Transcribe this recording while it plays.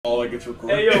All that gets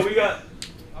recorded. Hey, yo, we got...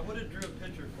 I would have drew a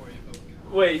picture for you,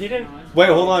 but... Wait, he didn't... Wait,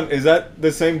 hold on. Is that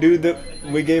the same dude that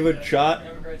we gave a shot?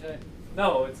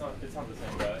 No, it's not the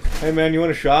same guy. Hey, man, you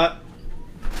want a shot?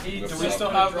 Do we Whips still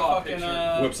out. have the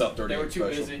fucking, Whips out 30 They were too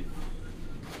special. busy.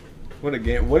 What a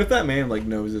game. What if that man, like,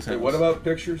 knows his house? Hey, what about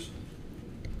pictures?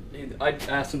 I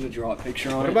asked him to draw a picture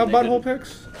on it. What about and they butthole didn't.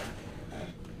 pics?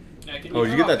 Yeah, can Oh,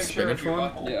 did you draw get a that picture of spinach your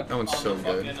one? butthole Yeah. That one's on so the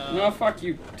good. fucking, No, fuck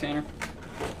you, Tanner.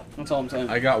 That's all I'm saying.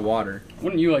 I got water.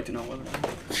 Wouldn't you like to know whether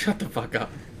Shut the fuck up.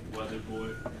 Weather boy.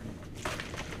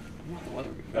 the weather?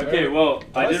 Okay, well,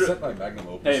 I did... set my magnum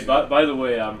opus. Hey, by the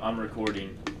way, I'm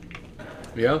recording.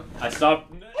 Yeah? I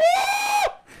stopped...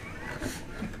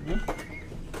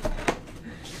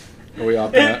 Are we off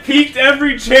It that? peaked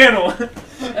every channel!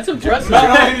 That's impressive.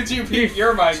 Not only did you peak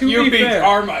your mic, To you be peaked fair.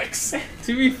 our mics.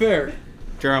 To be fair,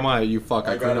 Jeremiah, you fuck.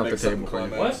 I cleaned gotta off the make something table for you.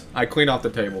 climax. I cleaned off the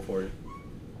table for you.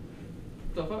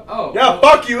 the fuck? Oh. Yeah,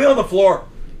 fuck you! Eat on the floor!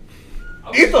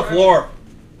 Eat the floor!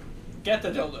 Get the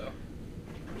dildo.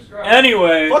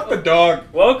 Anyway, Fuck the dog!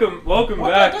 welcome What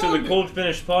back the to the dog? Cold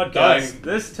Finish podcast. Dying.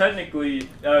 This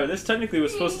technically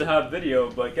was supposed to have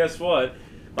video, but guess what?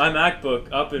 My MacBook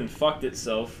up and fucked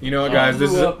itself. You know what, guys?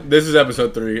 This is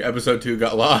episode 3. Episode 2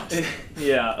 got lost.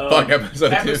 Yeah. Fuck episode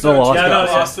 2. Episode lost. got Yeah,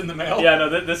 no, lost in the mail. Yeah, no,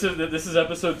 this is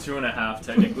episode 2.5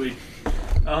 technically.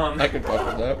 I can fuck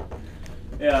with that.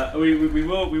 Yeah, we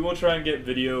will try and get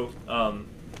video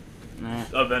Nah.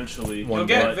 eventually. One You'll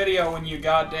get but- video when you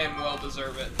goddamn well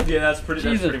deserve it. Yeah, that's pretty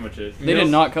Jesus. much it. They did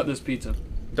not cut this pizza.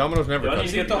 Domino's never Do I need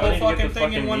cuts to get get the do I whole need to get fucking the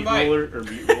thing in one meat bite. roller or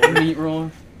meat roller? Meat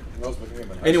roller.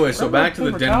 Anyway, so back to the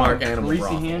Paper Denmark towel. animal Greasy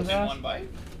brothel. hands. In one bite.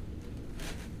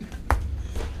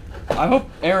 I hope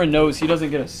Aaron knows he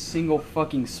doesn't get a single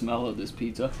fucking smell of this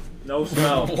pizza. No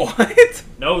smell. What?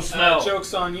 No smell.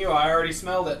 Joke's on you, I already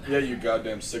smelled it. Yeah, you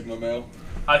goddamn Sigma male.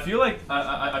 I feel like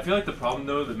I feel like the problem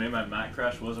though that made my Mac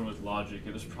crash wasn't with Logic.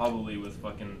 It was probably with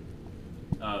fucking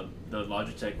the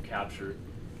Logitech Capture.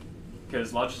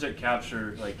 Because Logitech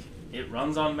Capture, like, it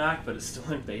runs on Mac, but it's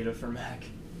still in beta for Mac.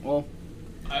 Well,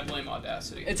 I blame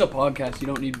Audacity. it's a podcast. You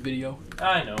don't need video.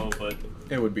 I know, but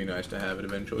It would be nice to have it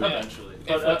eventually. Yeah. eventually. If,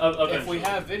 But, eventually. if we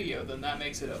have video, then that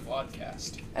makes it a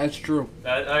podcast. That's true.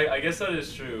 I guess that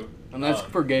is true. And that's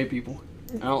Um, for gay people.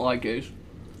 I don't like gays.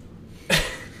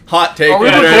 Hot take. Are we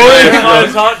there. recording?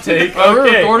 Nice hot take. Are we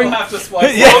Okay. recording? We'll have to swipe.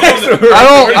 Yes, we're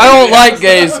I don't like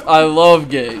gays. I love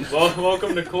gays. Well,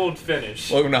 welcome to Cold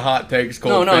Finish. Welcome to Hot Takes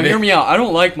Cold No, Finish. hear me out. I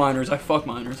don't like minors. I fuck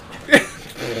minors.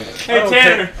 Hey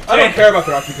Tanner. I don't care about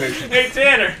their occupation. Hey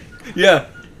Tanner. Yeah.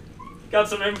 Got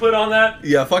some input on that?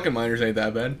 Yeah, fucking minors ain't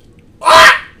that bad.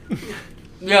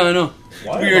 Yeah, I know.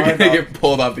 Why We are am I gonna not- get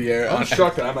pulled off the air. I'm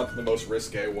shocked that I'm not the most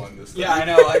risque one this time. Yeah, I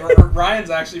know. Like Ryan's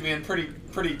actually being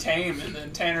pretty tame, and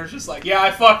then Tanner's just like, "Yeah, I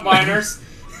fuck minors."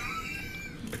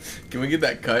 Can we get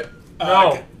that cut?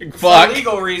 No. For Fuck.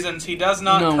 legal reasons, he does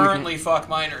not No, we currently fuck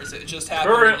minors. It just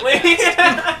happened. in the Currently.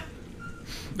 past.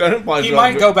 That implies He that-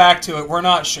 might go back to it. We're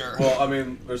not sure. Well, I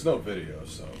mean, there's no video,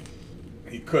 so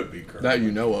he could be current. that you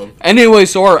know of. Anyway,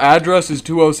 so our address is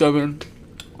 207.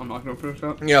 I'm not gonna finish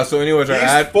that. Yeah. So, anyways, our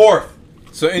He's fourth.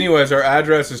 our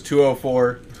address is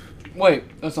 204. Wait,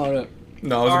 that's not it.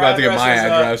 No, I was Our about to get my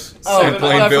address is, address. Oh, in I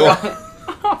Plainville.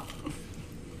 forgot.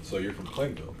 So you're from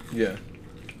Plainville. Yeah.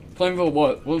 Plainville,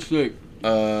 what? What state?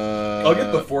 I'll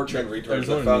get the 4chan retards there's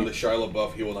that one found in the Shia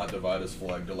LaBeouf "He Will Not Divide Us"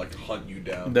 flag to like hunt you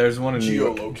down. There's one in New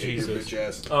York. Geolocate your Jesus. bitch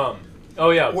ass. Oh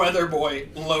yeah. Weather boy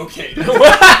located.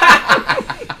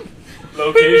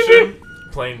 Location,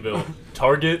 Plainville.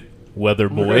 Target, Weather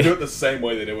We're gonna do Boy. it the same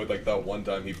way they did with like that one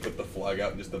time he put the flag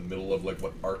out in just the middle of like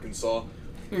what Arkansas.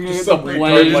 Just some We're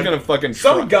retard, just like, gonna fucking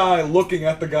some truck. guy looking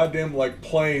at the goddamn like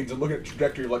planes and looking at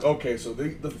trajectory like, okay, so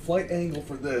the flight angle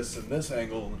for this and this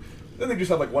angle. And then they just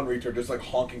have like one retard just like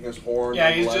honking his horn. Yeah,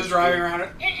 on the he's live just driving stream.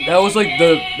 around.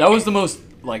 That was the most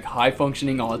like high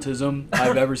functioning autism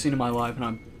I've ever seen in my life,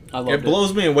 and I loved It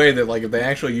blows me away that like if they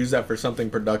actually use that for something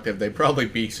productive, they'd probably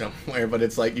be somewhere. But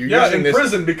it's like you're Yeah, using in this.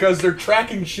 prison because they're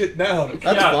tracking shit down.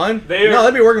 That's Yeah, fine. they are- No,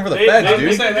 they'd be working for the feds, they-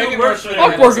 dude. They can do work work for for the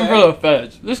I'm the working for the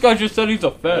feds. This guy just said he's a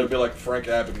It'd fed. be like Frank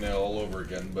Abagnale all over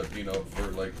again, but you know, for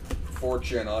like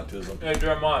 4chan autism. Hey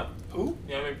Jeremiah, Who?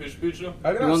 you want me to push pizza?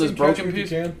 Have You want this seen broken Catch Me If You piece?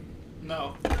 Can?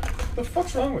 No. The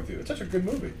fuck's wrong with you? It's such a good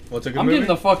movie. What's a good I'm movie? getting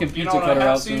the fucking You pizza know what I cutter have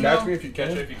out seen? soon. No. Catch Me If You Catch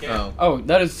it Can. if you can. Oh, Oh,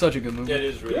 that is such a good movie. Yeah, it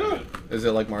is really Yeah. is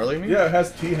it like Marley and Me? Yeah, it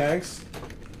has T. Hanks.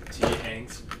 good. T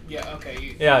Hanks. Yeah. Okay.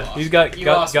 You Yeah, lost he's me. got You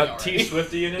lost me T already.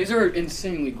 Swifty in it. These are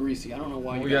insanely greasy. I don't know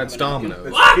why. Well, you yeah, got it's them in a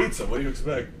napkin. Domino's. It's pizza. What do you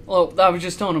expect? Well, I was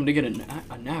just telling him to get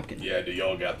a napkin. Yeah, do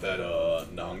y'all got that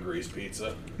non-grease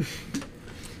pizza?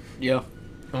 Yeah.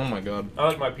 Oh my god. I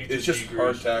like my pizza. It's just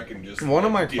G-grease. hardtack and just. One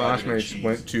of my dehydrated classmates cheese.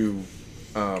 went to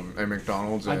a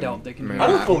McDonald's I in doubt they can do I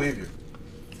Manhattan, don't believe you.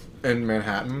 in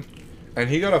Manhattan, and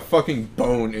he got a fucking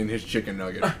bone in his chicken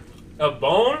nugget. A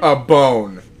bone? A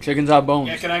bone. Chickens have bones.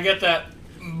 Yeah, can I get that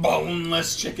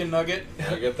boneless chicken nugget?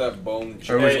 I get that bone.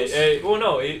 Hey, well,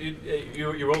 no.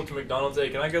 You roll to McDonald's. Hey,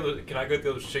 can I get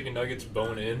those chicken nuggets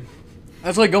bone in?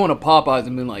 That's like going to Popeyes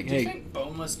and being like, Do you hey, think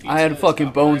boneless pizza I had is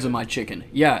fucking bones in copyrighted? my chicken.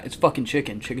 Yeah, it's fucking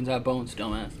chicken. Chickens have bones,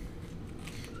 dumbass.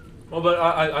 Well, but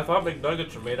I thought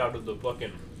McNuggets are made out of the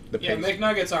fucking Yeah,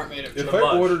 McNuggets aren't made of If the chicken. I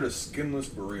mush. ordered a skinless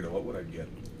burrito, what would I get?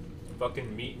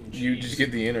 fucking meat and cheese. You just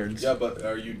get the innards. Yeah, but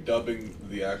are you dubbing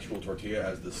the actual tortilla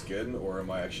as the skin, or am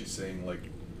I actually saying like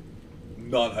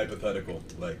non-hypothetical?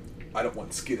 Like I don't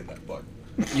want skin in that butt.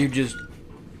 You just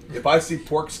If I see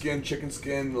pork skin, chicken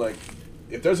skin, like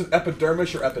if there's an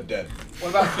epidermis, you're epidead. What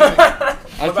about human?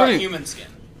 What about pretty- human skin?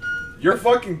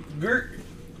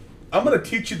 I'm gonna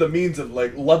teach you the means of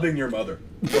like loving your mother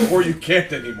before you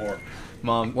can't anymore.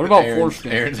 Mom. What about Aaron's,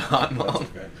 foreskin? Aaron's hot That's mom.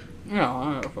 okay. yeah,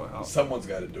 I don't know. Someone's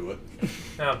got to do it.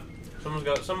 Yeah, someone's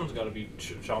got to be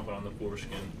chomping on the foreskin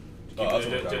to Oh, keep, that's it,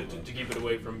 what I'm to, talking to, about. to keep it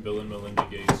away from Bill and Melinda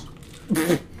Gates.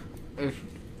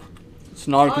 It's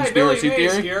not a Hi, Billy conspiracy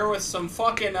Mays theory. here with some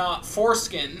fucking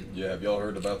foreskin. Yeah, have y'all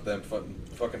heard about them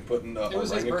fucking putting It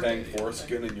was his orangutan birthday,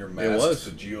 foreskin in your mask? It was.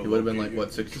 To He would have been like, geolocate what,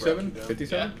 you, 67? track you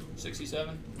down? 57? Yeah,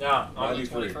 67 Yeah, on the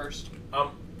 93. 21st.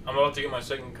 I'm about to get my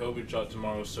second COVID shot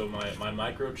tomorrow, so my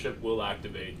microchip will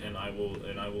activate, and I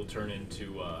will turn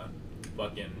into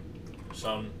fucking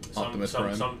some Optimus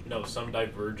Prime. some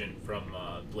divergent from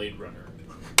Blade Runner.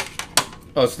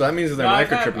 Oh, so that means that they're No, I've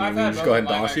microchipping had you. You just go ahead and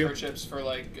my DOS you? microchips for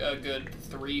like a good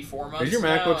 3-4 months. Is your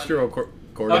now, MacBook and still recording?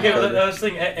 Okay, well, that's the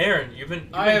thing, Aaron. You've been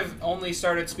I have only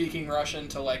started speaking Russian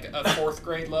to like a 4th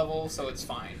grade level, so it's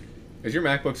fine. Is your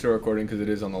MacBook still recording? Because it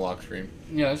is on the lock stream.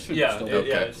 Yeah, it should yeah, still. yeah, Okay.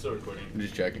 it's still recording. I'm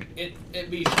just checking. It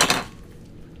be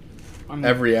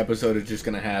Every episode is just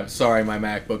gonna have, sorry, my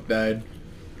MacBook died.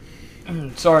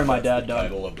 Sorry, my That's dad the died.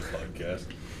 title of the podcast.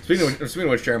 Speaking of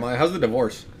which, Jeremiah, how's the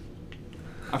divorce?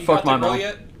 I You fucked got my the girl mom.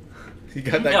 yet? You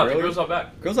got that Yeah, the girl? girl's not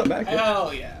back. Girl's not back yet?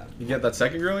 Hell yeah. You get that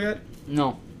second girl yet?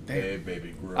 No, Hey,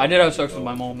 baby, grow I did have up, sex with go.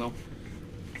 my mom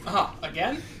though.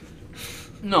 Again?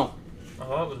 No.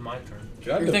 Oh, it was my turn.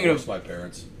 Can I You're thinking divorce of- my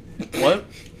parents? What?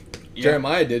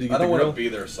 Jeremiah did. You I get the don't want to girl? be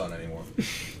their son anymore.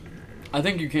 I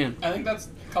think you can. I think that's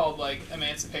called like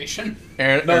emancipation.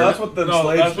 Aaron, No, that's what the No,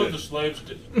 slaves that's did. what the slaves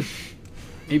did.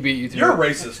 He beat you to You're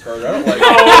it. racist, Carter. I don't like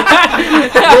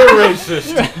You're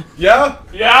racist. it. Yeah?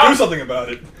 Yeah. Do something about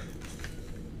it.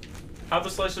 Have a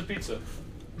slice of pizza.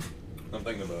 I'm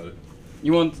thinking about it.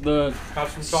 You want the Have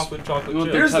some chocolate you want the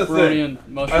chips. Here's the pepperoni thing. and I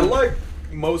mushroom? like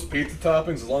most pizza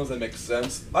toppings as long as they make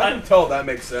sense. I can tell that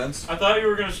makes sense. I thought you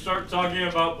were gonna start talking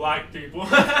about black people.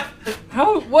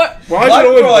 How? What? Why is Black it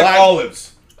always people like black?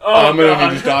 olives. Oh, I'm gonna God.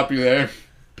 need to stop you there.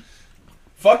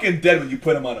 Fucking dead when you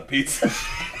put them on a pizza.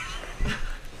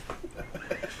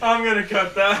 I'm gonna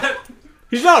cut that.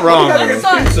 He's not You wrong. gotta though.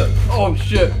 get pizza. Oh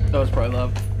shit! That was probably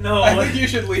loud. No. I think you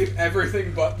should leave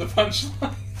everything but the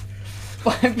punchline.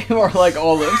 Black people are like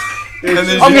olives. And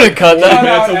then I'm gonna cut One that.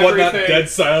 minute to out one, not everything. dead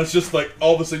silence. Just like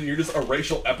all of a sudden, you're just a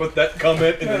racial epithet come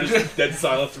in, and then just dead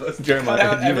silence. For the rest of the Jeremiah, Cut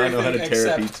out do you not know how to everything tear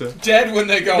a except pizza? Dead when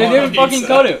they go They on didn't a fucking pizza.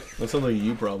 cut it. That's something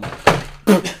you problem.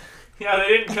 Yeah, they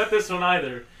didn't cut this one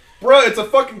either. Bruh, it's a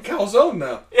fucking calzone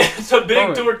now. It's a big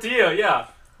Alright. tortilla, yeah.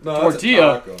 No,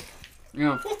 Tortilla. That's a taco.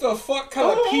 Yeah. What the fuck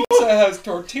kind of pizza has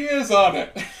tortillas on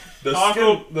it? The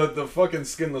Taco. skin, the fucking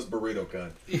skinless burrito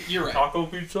kind. You're right. Taco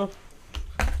pizza?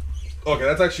 Okay,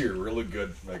 that's actually a really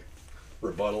good like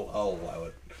rebuttal. I'll allow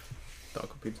it.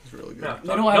 Taco pizza's really good. Yeah. They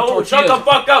don't have no, shut tortillas.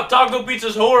 the fuck up. Taco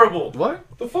pizza's horrible. What?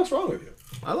 What the fuck's wrong with you?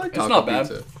 I like It's taco not bad.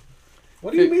 pizza.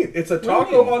 What do you mean? It's a do you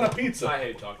taco mean? on a pizza. I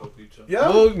hate taco pizza. Yeah.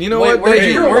 Well, you know Wait, what? where'd Hey,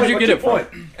 you- You're where'd right, you what's get your it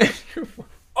from?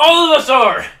 point? All of us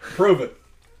are. Prove it.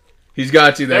 He's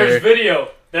got you there. There's video.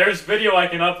 There's video I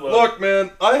can upload. Look, man,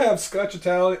 I have Scotch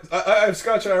Italian. I have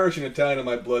Scotch Irish and Italian in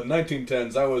my blood.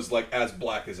 1910s, I was like as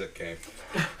black as it came.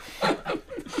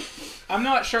 I'm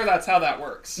not sure that's how that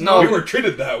works. No. We were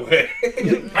treated that way.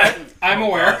 I'm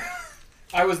aware.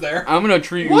 I was there. I'm gonna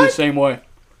treat you the What? same way.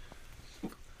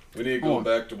 We need to go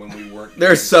back to when we weren't.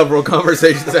 There's several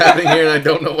conversations happening here, and I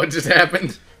don't know what just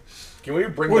happened. Can we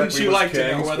bring Wouldn't back you We Was like to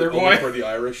know, Kangs, Weather but only Boy? for the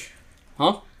Irish?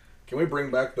 Huh? Can we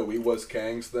bring back the We Was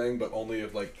Kangs thing, but only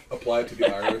if like applied to the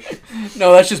Irish?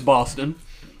 No, that's just Boston.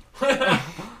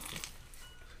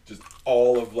 Just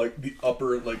all of like the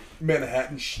upper like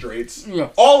Manhattan Straits. Yeah.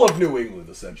 All of New England,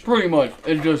 essentially. Pretty much.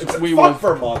 It's just Except we fuck was.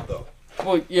 Vermont though.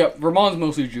 Well, yeah. Vermont's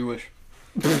mostly Jewish.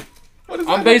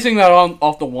 I'm basing that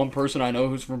off the one person I know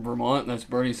who's from Vermont, and that's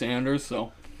Bernie Sanders.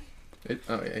 So, Oh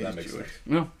yeah, he's That makes Jewish. sense.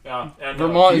 yeah, Yeah, and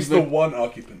Vermont He's is the the one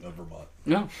occupant of Vermont.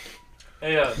 yeah.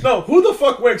 Hey, No, who the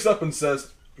fuck wakes up and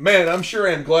says, "Man, I'm sure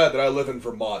I'm glad that I live in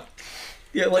Vermont."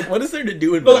 Yeah, like what is there to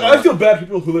do in No, Vermont? I feel bad for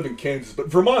people who live in Kansas, but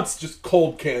Vermont's just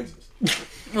cold Kansas.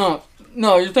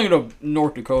 No, you're thinking of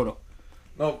North Dakota.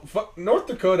 No, North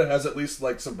Dakota has at least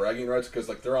like some bragging rights because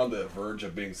like they're on the verge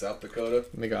of being South Dakota.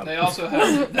 They got They also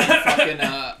have that fucking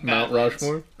Mount Badlands.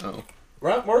 Rushmore. Oh,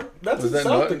 Right, Mark? That's was in that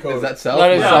South not, Dakota. is that South?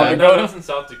 That is yeah, South no, Dakota? that's in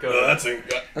South Dakota. That's in.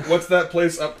 What's that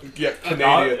place up? Yeah,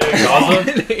 Gaza?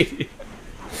 Canadian.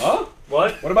 Huh?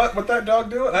 What? What that dog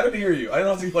doing? I didn't hear you. I don't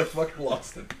know if you like fucking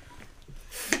lost it.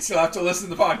 So I have to listen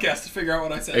to the podcast to figure out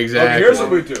what I said. Exactly. Okay, here's what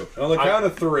we do. On the I- count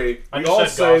of three, I we just all said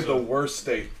say Gaza. the worst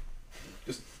state.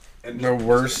 The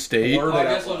worst state? Word it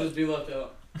out loud. just be left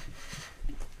out.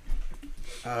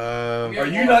 Are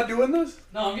you not doing this?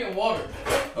 No, I'm getting water.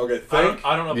 Okay, I think.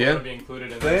 don't know if Yeah. I'm gonna be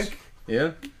included in this. Think.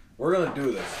 Yeah. We're gonna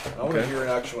do this. I want to Okay. hear an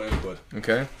actual input.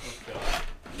 Okay.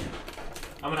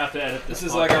 I'm gonna have to edit this. This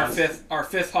is like podcast. our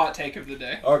fifth hot take of the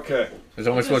day. Okay. There's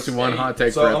only supposed to be one hot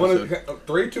take So per I'm episode. gonna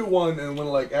 3, 2, 1, and when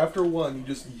like after one, you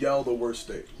just yell the worst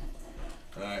state.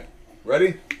 All right.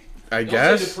 Ready? I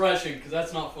guess. depression, because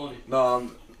that's not funny. No.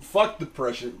 Fuck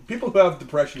depression. People who have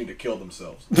depression need to kill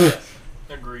themselves.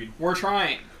 Agreed. We're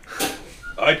trying.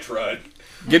 I tried.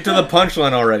 Get to the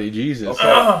punchline already, Jesus.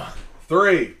 Okay.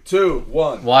 3, 2,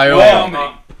 1. Wyoming.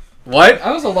 Wyoming. What?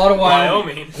 That was a lot of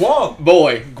Wyoming. Guam.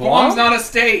 Boy, Guam's Guam? not a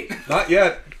state. Not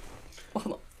yet.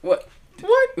 What?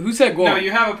 Who said Guam? No,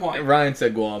 you have a point. Ryan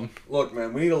said Guam. Look,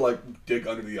 man, we need to like dig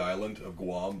under the island of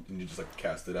Guam and you just like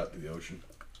cast it out to the ocean.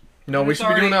 No, we It's should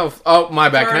be doing already- that. Oh, my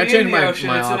bad. It's Can I already change in the my ocean.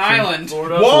 my It's option? an island.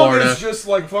 Florida. Guam Florida. is just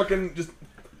like fucking just.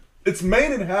 Its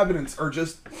main inhabitants are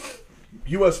just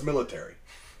U.S. military.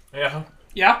 Yeah.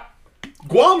 Yeah.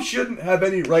 Guam shouldn't have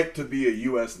any right to be a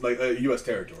U.S. U.S.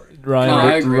 territory. Ryan, No,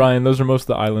 I agree. Ryan, those are most of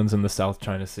the islands in the South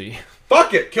China Sea.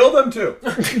 Fuck it, kill them too.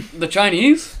 The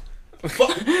Chinese? You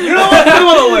know what? Put them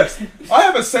on a list. I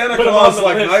have a Santa Put 'em Claus on the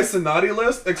like list. nice and naughty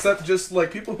list, except just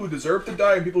like people who deserve to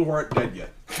die and people who aren't dead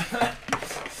yet.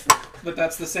 But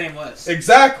that's the same list.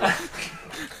 Exactly.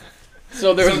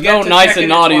 So there's So get no to nice checking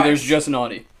and it naughty, twice. there's just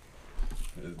naughty.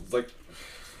 It's like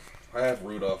I have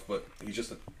Rudolph, but he's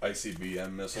just an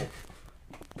ICBM missile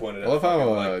pointed I at love how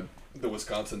fucking, like, the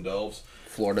Wisconsin Dells.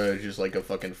 Florida is just like a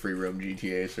fucking free roam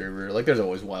GTA server. Like, there's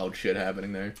always wild shit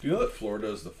happening there. Do you know that Florida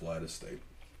is the flattest state?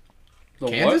 The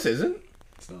Kansas what? isn't?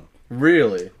 It's not.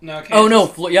 Really? No, Kansas. Oh no,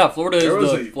 Florida is There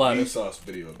was the a flattest. Vsauce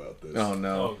video about this. Oh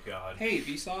no. Oh God. Hey,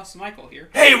 Vsauce, Michael here.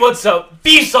 Hey, what's up?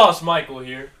 Vsauce Michael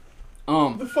here.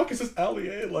 What the fuck is this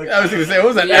Allier? Like, I was gonna say, what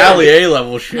was that Yeah. Alley A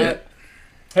level shit?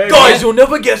 hey, Guys, you'll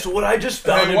never guess what I just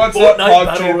found hey, in what's up, Fortnite PogChamp?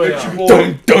 Battle It's your Royale. boy,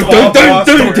 Dun, dun, Tom dun, dun,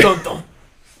 Foster. dun, Dun, dun.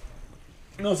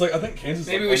 No, it's like I think Kansas.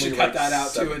 Maybe like, we should only, cut like, that out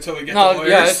 7. too until we get the No, lawyers.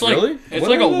 yeah, it's like Really? it's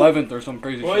What like is that? 11th or some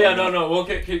crazy Well, shit. yeah, no. Well,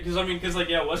 because like,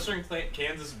 yeah, Western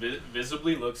Kansas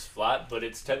visibly looks flat, but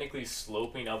it's technically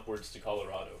sloping upwards to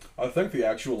Colorado. I think the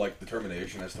actual like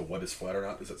determination as to what is flat or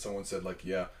not is that someone said like,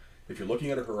 yeah, if you're looking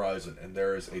at a horizon and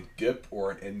there is a dip or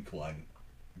an incline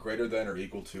greater than or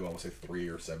equal to, I want to say 3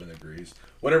 or 7 degrees,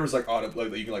 whatever's like on it,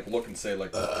 like you can like look and say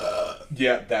like,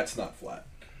 yeah, that's not flat.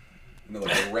 And then,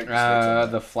 like, they rank the states on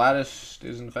that. The flattest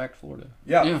is in fact Florida.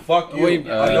 Yeah, Yeah. fuck you. Wait,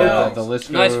 I know The things.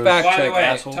 list Nice goes. fact By check, the way,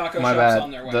 asshole. taco My shops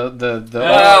on their bad. way. The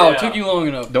Wow, Yeah. took you long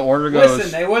enough. the order goes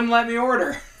Listen, they wouldn't let me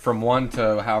order. from 1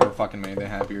 to however fucking many they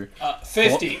have here.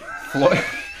 50. Flo-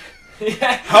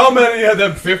 How many of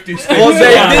them 50 states? Well,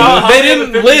 How they many of the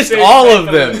didn't 50 list states all make of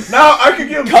the them. list? Now I could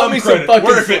give them Cut some me some credit. fucking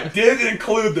Where if slack. it did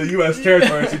include the U.S.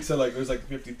 territories, he'd say like there's like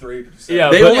 53, 57.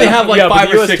 Yeah, They but- only have like yeah, but 5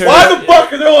 or US 6. territory- Why the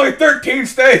fuck are there only 13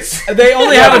 states? They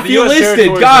only Yeah, have but a the few US listed.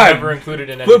 territories are God, never included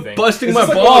in quit anything. busting Is my this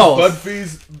like balls. one of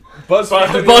those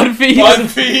BuzzFeed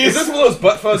BuzzFeed. Is this one of those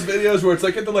butt fuzz videos where it's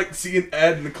like you have to like see an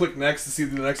ad and then click next to see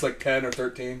the next like 10 or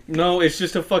 13? No, it's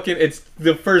just a fucking. It's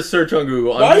the first search on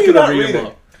Google. I'm Why are just you gonna not read them reading?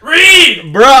 all.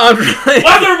 Read! Bruh, I'm trying.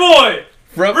 Weather boy!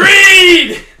 From,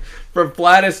 Read! from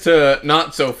flattest to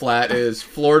not so flat is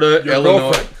Florida, Your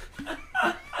Illinois.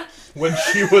 girlfriend. When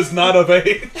she was not of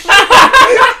age.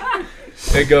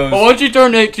 It goes. But once she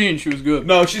turned 18, she was good.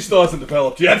 No, she still hasn't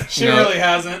developed yet. She No. really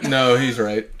hasn't. No, he's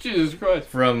right. Jesus Christ.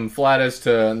 From flattest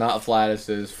to not flattest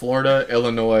is Florida,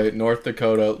 Illinois, North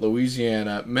Dakota,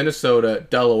 Louisiana, Minnesota,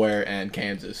 Delaware, and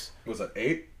Kansas. Was that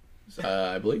 8?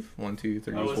 I believe 1, 2,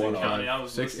 3, I wasn't 4, counting, I 5,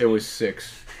 was 6. listening. It was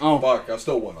 6. Oh, Fuck, I was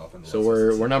still one off. In the So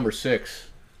list. we're number 6.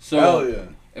 so Hell yeah.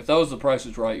 if that was the Price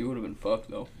is Right, you would have been fucked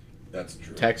though. That's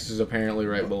true. Text is apparently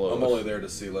right below. I'm us. only there to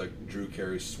see like Drew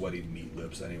Carey's sweaty meat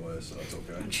lips anyway, so that's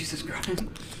okay. Jesus Christ.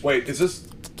 Wait, is this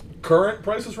current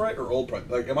prices right or old price?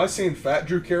 Like, am I seeing fat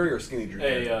Drew Carey or skinny Drew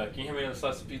Hey, Carey? can you hand me a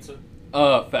slice of pizza?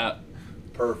 Fat.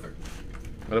 Perfect.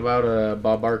 What about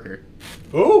Bob Barker?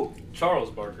 Who? Charles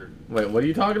Barker. Wait, what are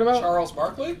you talking about? Charles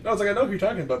Barkley? No, I was like, I know who you're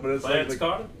talking about, but it's Lance like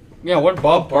Carter? Yeah, what did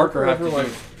Bob Barker have ever to like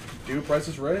do? do Price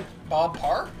is Right? Bob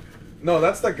Park? No,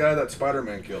 that's that guy that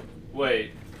Spider-Man killed.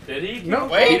 Wait, did he? No.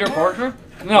 Wait. Peter Parker?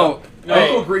 No. No.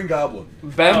 Uncle Green Goblin.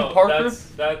 Ben No, Parker?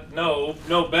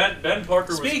 No, Ben Parker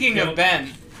was Speaking killed. of Ben, did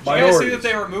you guys see Minorities. that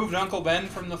they removed Uncle Ben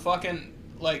from the fucking,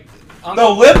 like, The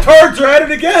Uncle, libtards are at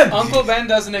it again! Uncle Ben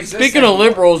doesn't exist Speaking of anymore.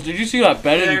 liberals, did you see that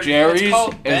Ben They're- and Jerry's it's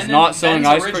called is Ben not and- selling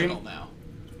Ben's ice Original cream? now.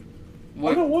 I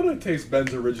What? don't want to taste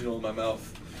Ben's original in my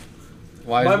mouth.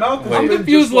 Why? My mouth is I'm been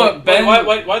confused just like- what Ben.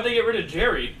 Why'd they get rid of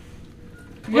Jerry?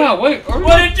 Yeah, wait.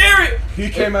 What did Jerry? He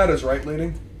came out as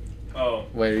right-leaning. Oh.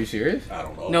 Wait, are you serious? I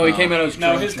don't know. No, he came out as No,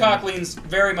 trans his man. cock leans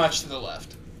very much to the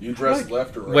left. You dressed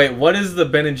left or right? Wait, what is the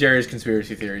Ben and Jerry's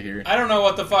conspiracy theory here? I don't know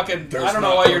what the fucking. There's I don't know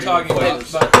not what you're any talking about,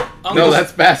 flavors. but Uncle, No,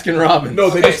 that's Baskin Robbins. No,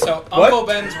 they okay. just So what? Uncle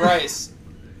Ben's rice.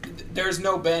 There's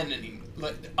no Ben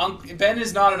anymore. Ben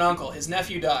is not an uncle. His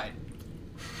nephew died.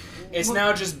 It's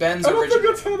now just Ben's I don't think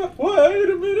original. that's how that. Wait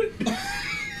a minute.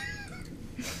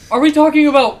 Are we talking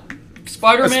about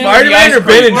Spider-Man? Spider-Man the or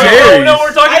Ben and Jerry's? No,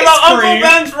 we're talking Ice about cream. Uncle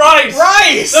Ben's rice.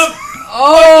 Rice. The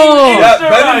Oh! Yeah, Easter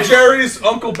Ben and rice. Jerry's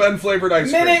Uncle Ben flavored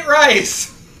ice cream. Minute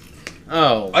rice.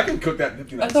 Oh. I can cook that in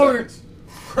 59 I thought we were-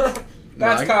 seconds.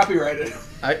 That's I- copyrighted.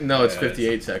 No, it's Yeah,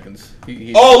 58 seconds.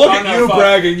 He's, Oh, look Oh, at no, you fuck.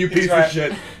 bragging, you He's piece right. of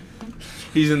shit.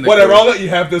 he's in the Whatever, clear. I'll let you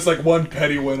have this like one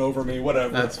petty win over me.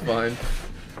 Whatever. That's fine.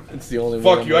 It's the only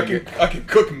Fuck one. you. I can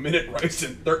cook minute rice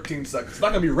in 13 seconds. It's not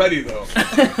gonna be ready though.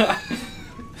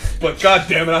 But god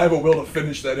damn it, I have a will to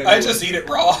finish that. Anyway. I just eat it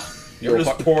raw. You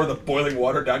just pour the boiling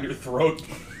water down your throat.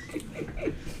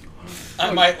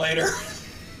 I might later.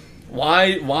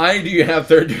 Why do you have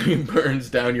third degree burns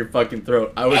down your fucking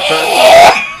throat? I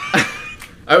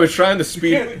was trying to You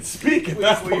speed. can't even speak at Please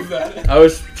that leave point. that. I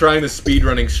was trying the speed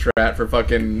running strat for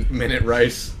fucking minute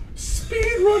rice.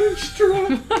 Speed running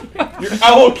strap. You're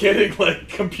owl kidding, like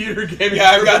computer gaming.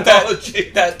 Yeah, I've got terminology.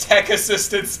 that tech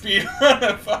assisted speed run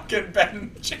of fucking Ben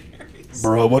and Jerry's.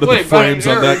 Bro, what are Wait, the frames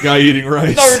Ben on Jerry. that guy eating I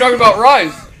rice? thought we were talking about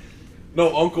rice.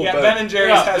 No, Uncle Yeah, Ben. Ben and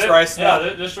Jerry's has rice Yeah,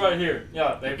 now. this right here.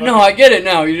 Yeah, they No, I get it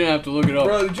now. You didn't have to look it up.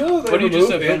 Bro, did you know they What did you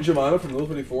removed say, Ben? Aunt Jemima from Rule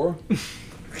 54?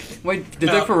 Wait, did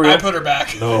No, they for real? I put her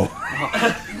back. No.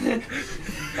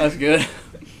 That's good.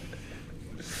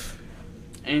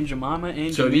 Aunt Jemima,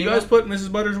 Aunt So do you guys Jemima? put Mrs.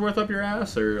 Buttersworth up your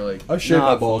ass or like? I shaved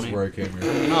Not my balls funny. before I came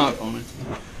here. Not funny.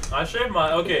 I shaved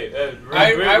my. Okay,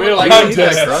 I would real, like I'm to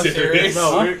dead eat that serious. serious.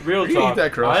 No, Huh? real You can eat talk.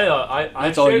 that crust. I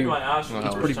That's all shaved you. my ass for Wow. the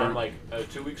It's first pretty time burnt. like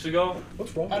 2 weeks ago.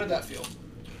 What's wrong? How did that feel?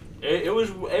 It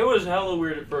was hella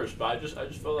weird at first, but I just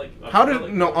felt like. How felt did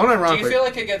like, no Do you unironically? feel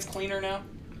like it gets cleaner now?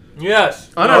 Yes.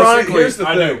 No, see, Unironically, here's the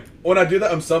I thing. do. When I do that,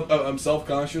 I'm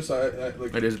self-conscious. I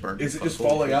like. It is burnt. Is it just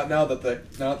falling out now that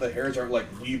the hairs aren't like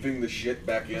weaving the shit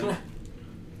back in?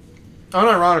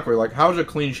 Unironically, like how does a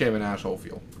clean shaven asshole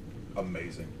feel?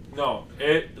 Amazing. No,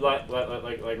 it like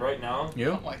right now. I You?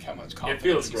 don't like how much confidence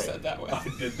feels you great. said that with. I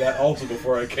did that also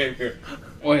before I came here.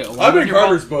 Wait, I'm in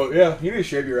Carter's boat. Yeah, you need to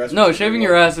shave your ass. No, shaving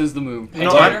your ass is the move. Hey,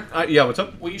 No, Tanner, yeah. What's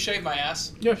up? will you shave my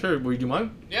ass? Yeah, sure. Will you do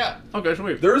mine? Yeah. Okay,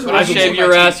 sweet. There's a But I reason. shave my your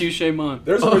teeth. ass, you shave mine.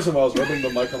 There's a reason why I was rubbing the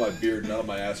mic on my beard, not on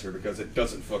my ass here, because it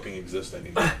doesn't fucking exist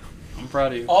anymore. I'm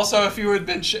proud of you. Also, if you had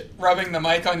been rubbing the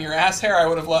mic on your ass hair, I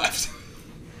would have left.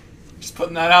 Just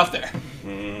putting that out there.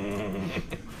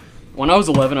 When I was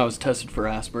 11, I was tested for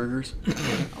Asperger's.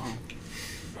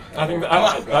 I think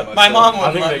My mom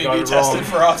I wouldn't think let they me got be it tested wrong.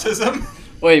 for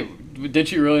autism. Wait, did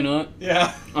she really not?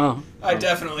 Yeah, Oh. I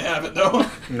definitely have it though.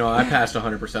 No, I passed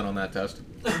 100% on that test.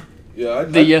 Yeah,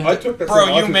 I took that. Bro,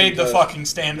 same you autism made the test. fucking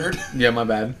standard. Yeah, my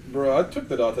bad. Bro, I took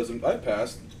that autism. I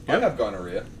passed. I Yep. have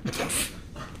gonorrhea.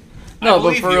 No, but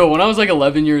believe for you. real, when I was like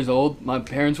 11 years old, my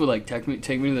parents would like take me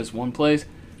to this one place,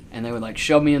 and they would like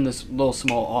shove me in this little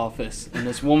small office, and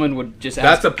this woman would just ask.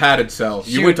 That's a padded cell.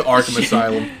 she You went to would- Arkham she-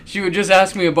 Asylum. She would just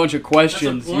ask me a bunch of That's a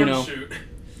questions, porn you know. shoot.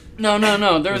 No.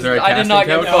 There was. there a I did not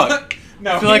casting get couch? fucked.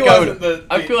 No, I feel he like I wasn't would-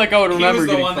 I feel like I would remember He was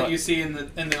the getting one that fucked. you see in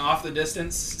the off the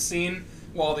distance scene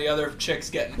while the other chick's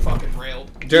getting fucking railed.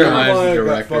 Jeremiah's the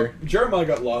director. Jeremiah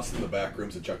got lost in the back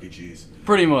rooms at Chuck E. Cheese.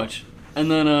 Pretty much. And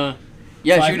then,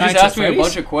 yeah, Five she would just Nights at ask me a Freddy's?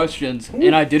 bunch of questions,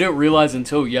 and I didn't realize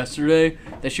until yesterday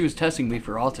that she was testing me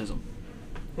for autism.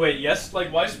 Wait, yes.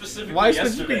 Like why specifically? Why yesterday?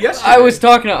 specifically yesterday? I was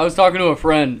talking to a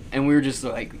friend, and we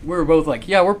were both like,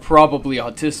 yeah, we're probably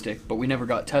autistic, but we never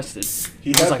got tested.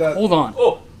 He I was had like, that. hold on.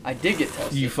 Oh, I did get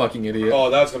tested. You fucking idiot. Oh,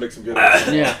 that's gonna make some good.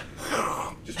 Yeah.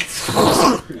 Just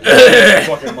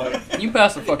fucking money. You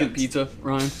passed the fucking pizza,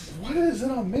 Ryan. What is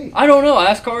it on me? I don't know.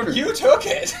 Ask Carter. You took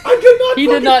it. I did not. He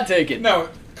did not take it. No,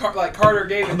 Carter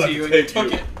gave it about to you to and you take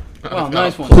took you. it. Oh,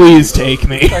 nice one. Please take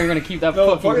me. I thought you were gonna keep that No,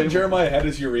 fucking fucking paper. Jeremiah had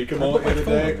his eureka moment the other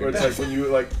day, where it's like when you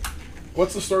like,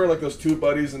 what's the story like those two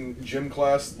buddies in gym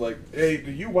class like, hey,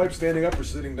 do you wipe standing up or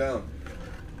sitting down?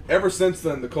 Ever since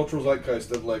then, the cultural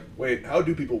zeitgeist of like, wait, how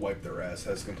do people wipe their ass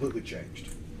has completely changed.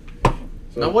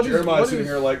 So Now, what is- Jeremiah's what sitting is-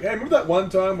 here like, hey, remember that one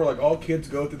time where like all kids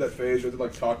go through that phase where they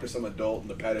like talk to some adult in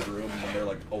the padded room when they're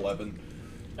like 11?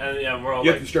 And yeah, we're all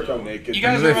You like, have to strip down naked. You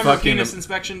guys And they remember fucking- Penis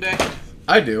Inspection Day?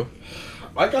 I do.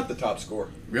 I got the top score.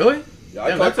 Really? Yeah,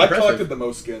 Damn, I that's collected impressive. the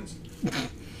most skins.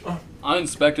 I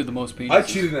inspected the most penises. I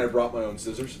cheated and I brought my own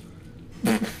scissors.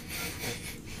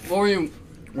 What were you?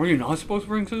 Were you not supposed to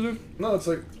bring scissors? No, it's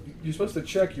like you're supposed to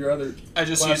check your other I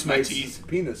just used my classmate's teeth.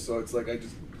 penis, so it's like I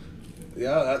just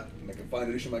that make a fine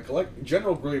addition to my collect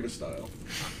General Grievous style.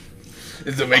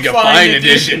 It's to make a fine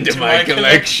addition to my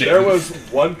collection. There was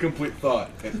one complete thought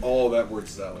in all that word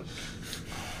salad.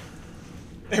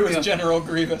 It was Yeah. General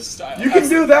Grievous style. You can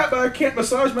do that, but I can't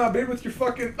massage my beard with your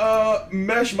fucking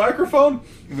mesh microphone.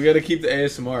 We gotta keep the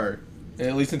ASMR.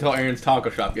 At least until Aaron's taco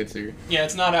shop gets here. Yeah,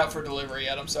 it's not out for delivery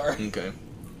yet. I'm sorry. Okay.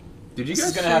 Did you This guys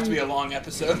is gonna have to be a long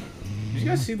episode. Did you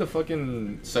guys see the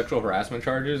fucking sexual harassment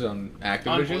charges on Activision?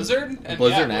 On Blizzard? And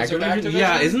Blizzard yeah, and Blizzard Activision? Activision?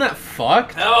 Yeah, isn't that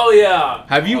fucked? hell yeah!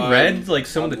 Have you I'm- read like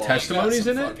some of the I'm lost. testimonies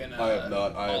in it? I have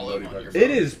not. I have all no over idea. on your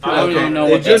It is. I don't even know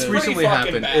it what just that is. recently Pretty fucking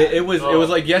happened. bad. It was Oh,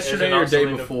 like is yesterday it or not day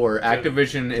something to- before.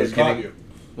 Activision is Just caught getting you.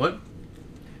 what?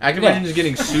 Activision is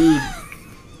getting sued.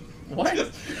 What?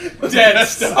 Dead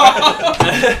stop.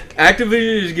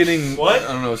 Activision is getting What?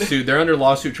 I don't know sued. They're under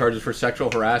lawsuit charges for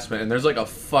sexual harassment, and there's like a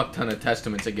fuck ton of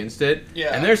testaments against it.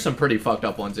 Yeah. And there's some pretty fucked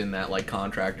up ones in that like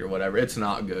contract or whatever. It's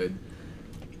not good.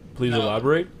 Please No.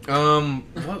 elaborate.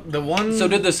 The one. So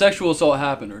did the sexual assault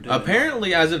happen, or did it?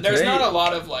 apparently as of There's today, not a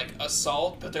lot of like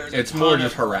assault, but there's it's a more ton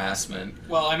just of harassment.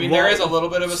 Well, I mean, Well- there is a little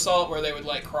bit of assault where they would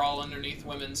like crawl underneath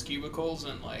women's cubicles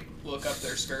and like look up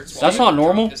their skirts. While That's they not were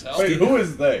normal? drunk as hell. Wait, who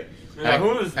is they? Yeah, who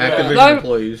was that? Activision Like-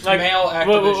 employees. Like, Male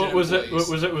Activision was it?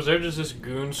 employees. Was there just this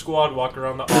goon squad walking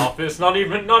around the office? Not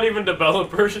even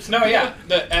developers. No, yeah,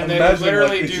 and they Imagine, literally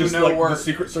like, it's do just no like work. the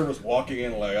Secret Service walking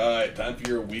in like, all right, time for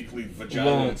your weekly vagina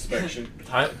Well- inspection.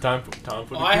 Time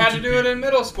for. Well, I had to do it in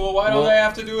middle school. Why don't Well- I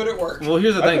have to do it at work? Well,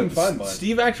 here's the I thing. couldn't find mine.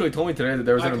 Steve actually told me today that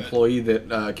there was I an could. employee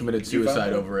that committed You found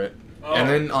suicide it? over it. Oh. And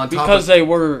then on top Because of they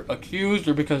were accused,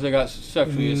 or because they got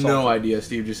sexually assaulted? no idea,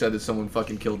 Steve just said that someone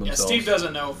fucking killed Yeah, themselves. Steve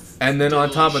doesn't know. And then on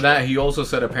diddly top of shit. that, he also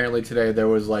said apparently today there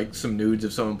was like some nudes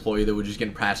of some employee that were just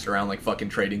getting passed around like fucking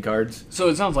trading cards. So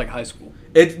it sounds like high school.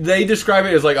 They describe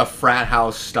it as like a frat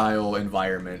house style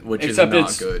environment, which Except is not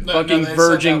it's good. No, fucking they said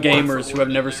virgin that word for gamers who word have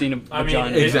in never there. seen a I mean,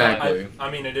 vagina. Exactly.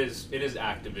 I mean, it is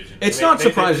Activision. It's not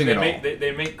surprising at all.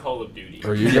 They make Call of Duty.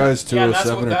 Are you guys Yeah, that's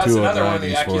 207 or that's another one of the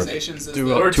 209 for it? accusations. Is Duo-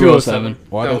 that, Or 207.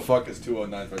 Why Who the the fuck is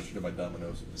 209 registered by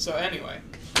Domino's? so anyway,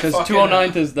 Because fucking,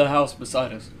 209th is the house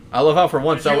beside us. I love how for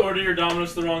once Did you order your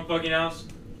Domino's to the wrong fucking house?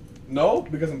 No,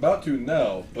 because I'm about to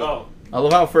now. But Oh. I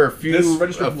love how for This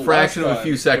registered a from the fraction of last a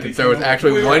few time, seconds but there was he-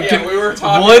 actually we were, one yeah, we were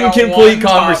talking one about complete one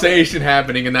conversation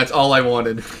happening, and that's all I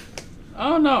wanted.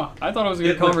 Oh no, I thought it was a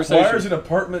good it conversation. requires an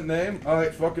apartment name. I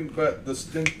fucking bet the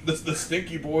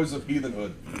stinky boys of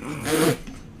heathenhood.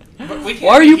 But we can't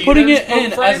Why are be you putting heathens. it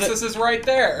in Pope as Francis is right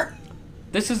there.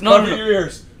 This is not Cover an, your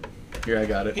ears. Here, I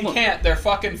got it. He can't. They're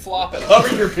fucking flopping.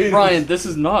 Cover your penis. Brian. This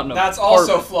is not an That's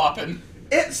also apartment. flopping.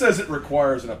 It says it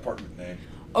requires an apartment name.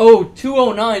 Oh,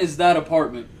 209 is that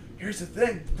apartment. Here's the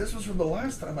thing. This was from the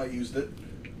last time I used it.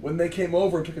 When they came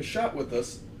over and took a shot with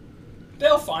us.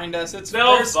 They'll find us. It's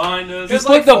They'll there's- find us. there's Just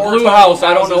put the 4 blue total house.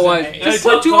 I don't know houses why. in Maine. Just Hey,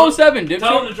 put 207, Tell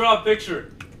them dipshit. to draw a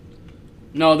picture.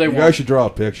 No, they You won't. guys should draw a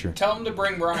picture. Tell them to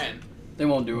bring Brian. They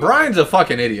won't do it. Brian's a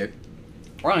fucking idiot.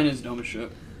 Brian is dumb as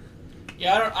shit.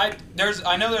 Yeah,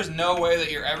 I know there's no way that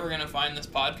you're ever gonna find this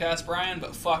podcast, Brian,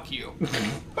 but fuck you.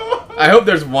 I hope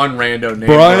there's one rando named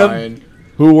Brian? Brian.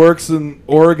 Who works in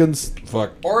Oregon's...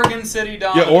 Fuck. Oregon City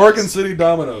Domino's. Yeah, Oregon City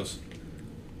Domino's.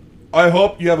 I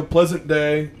hope you have a pleasant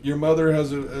day. Your mother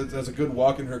has a good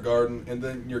walk in her garden, and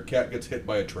then your cat gets hit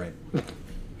by a train.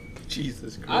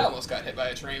 Jesus Christ. I almost got hit by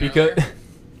a train Because earlier.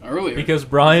 Earlier. because Does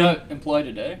Brian, that imply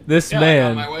today? this Yeah, I got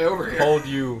on my man way over here. called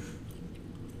you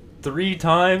 3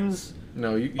 times.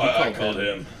 No, you I called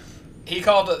him. He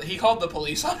called the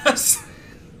police on us.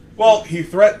 Well, he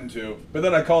threatened to, but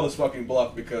then I called his fucking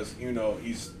bluff because,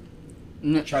 he's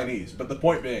No, Chinese. But the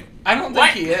point being, I don't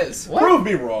think he is. prove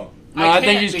me wrong. I think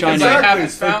can't he's because Chinese. I Exactly, haven't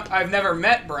so- found. I've never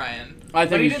met Brian. I But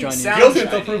think he he's didn't Chinese. sound- Guilty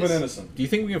until Chinese. proven innocent. Do you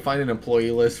think we can find an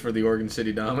employee list for the Oregon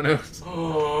City Domino's?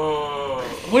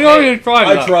 We already tried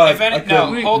I that. tried. If any, I no,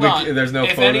 couldn't. hold on. There's no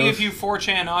if photos. any of you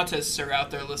 4chan autists are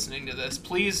out there listening to this,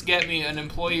 please get me an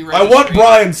employee I registry. want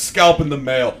Brian's scalp in the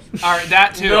mail. All right,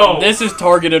 that too. No. This is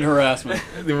targeted harassment.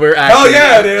 We're Hell actually,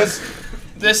 yeah, it is.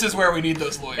 This is where we need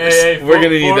those lawyers. Hey, We're gonna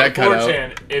need that cut out.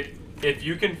 4chan, if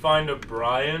you can find a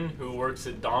Brian who works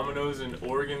at Domino's in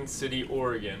Oregon City,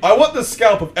 Oregon. I want the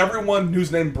scalp of everyone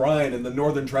who's named Brian in the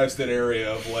northern tri-state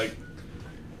area of like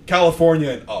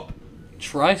California and up.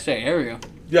 Tri-state area.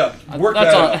 Yeah, work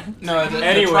That's that on. out. No, the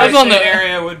Anyway. tri-state That's on the-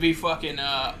 area would be fucking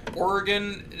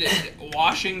Oregon,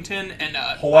 Washington, and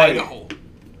Hawaii. Idaho.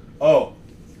 Oh,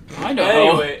 I know.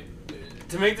 Anyway,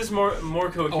 to make this more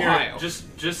coherent, Ohio.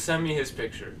 just send me his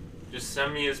picture. Just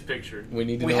send me his picture. We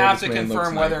need to We know have what to this man looks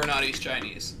confirm like. whether or not he's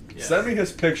Chinese. Yeah. send me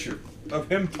his picture of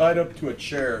him tied up to a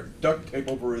chair, duct tape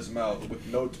over his mouth with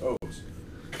no toes.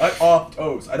 Cut off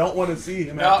toes. I don't want to see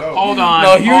him No, have toes. hold on.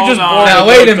 No, you're hold just on. born Now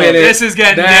wait a minute. This is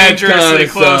getting That's dangerously kinda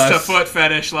close to sus. foot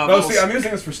fetish No, levels. see, I'm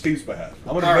using this for Steve's behalf.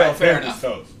 I'm gonna All nail right, fair him his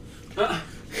enough. toes.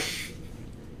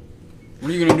 What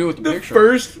are you gonna do with the The picture?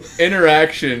 first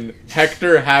interaction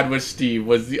Hector had with Steve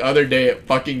was the other day at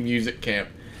fucking music camp.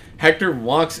 Hector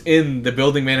walks in the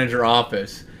building manager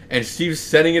office, and Steve's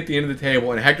sitting at the end of the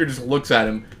table, and Hector just looks at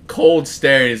him, cold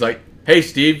stare, and he's like, "Hey,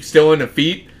 Steve, still into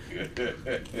feet?"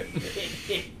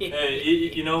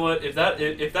 Hey, you know what? If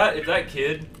that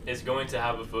kid is going to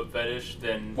have a foot fetish,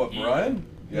 then What, Brian?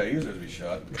 Yeah, he deserves to be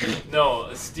shot. No,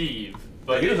 Steve.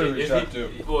 But Yeah, he deserves to be if shot, he- too.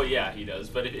 Well, yeah, he does.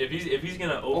 But if he's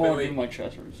gonna Oh, openly dude, my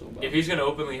chest hurts so bad. if he's gonna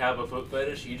openly have a foot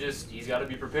fetish, he's got to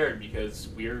be prepared because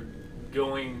we're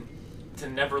going to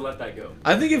never let that go.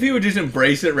 I think if he would just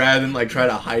embrace it rather than like try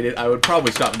to hide it, I would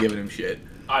probably stop giving him shit.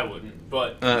 I wouldn't,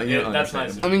 but You don't that's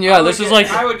understand. nice. I mean, yeah, this is like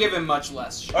I would give him much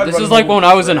less. shit. I'd this run is him like over when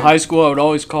with I was in a high school. I would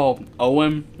always call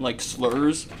Owen like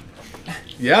slurs,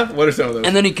 Yeah? What are some of those?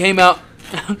 and then he came out.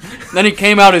 Then he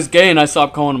came out as gay, and I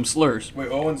stopped calling him slurs. Wait,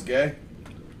 Owen's gay?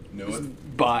 Knew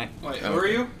it. Bye. Wait, who are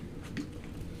you?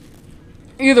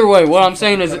 Either way, what I'm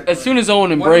saying is, as soon as Owen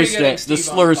When are we embraced getting it, Steve the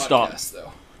on slurs podcast, stopped.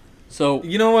 Though? So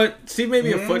You know what? Steve may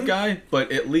be a Hmm? foot guy,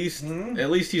 but at least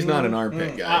he's not an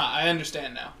armpit guy. Ah, I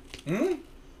understand now. Hmm?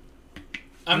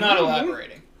 I'm not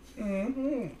elaborating.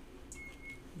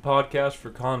 Podcast for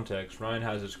context. Ryan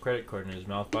has his credit card in his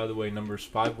mouth. By the way, numbers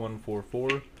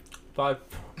 5144 5.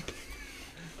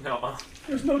 No,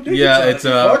 There's no digits Yeah, on it's it,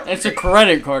 you fuck. it's a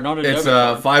credit card, not a It's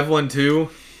debit card.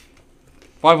 512.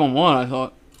 511, I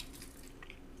thought.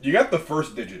 You got the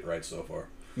first digit right so far.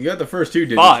 You got the first two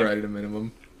digits 5. right at a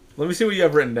minimum. Let me see what you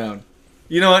have written down.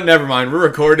 You know what? Never mind. We're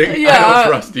recording. Yeah, I I-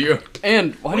 don't trust you.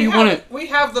 And why do you want it? We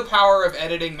have the power of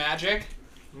editing magic.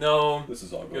 no, This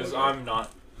is all going because on. I'm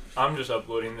not. I'm just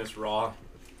uploading this raw.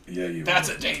 Yeah, you. That's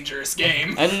a dangerous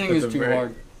game. Editing That's is a too very-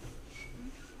 hard.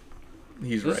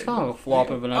 He's This right. is kind of a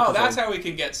flop of an episode. Oh, that's how we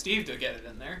can get Steve to get it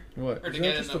in there. What? Or to Isn't get that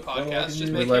in just the a photo podcast. I can Just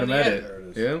use? make Let him him the edit. editor. There it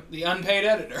is. Yeah. The unpaid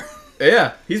editor.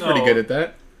 Yeah, he's pretty No. good at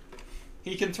that.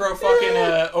 He can throw fucking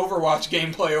Overwatch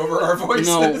gameplay over our voices.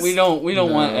 No, we don't. We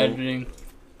don't want No. editing.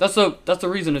 That's the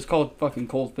reason it's called fucking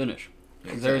cold finish.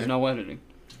 'Cause there is no editing.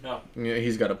 Yeah,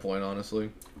 he's got a point,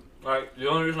 honestly. Alright, the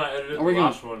only reason I edited Are we the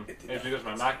gonna- last one is because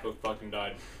my MacBook fucking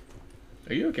died.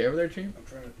 Are you okay over there, Chief? I'm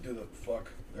trying to do the fuck.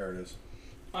 There it is.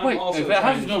 I'm Wait, also if it has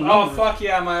trying no to- numbers- Oh fuck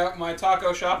yeah, my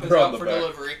taco shop is They're on out the for back.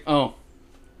 delivery. Oh,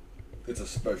 It's a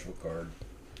special card.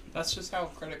 That's just how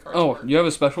credit cards oh, work. you have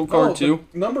a special card No, too?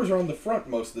 the numbers are on the front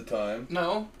most of the time.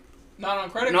 No, not on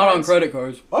credit Not on cards. credit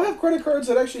cards. I have credit cards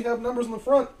that actually have numbers on the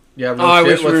front. Yeah, Oh, I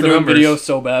wish we what's were the doing numbers? videos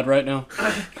so bad right now.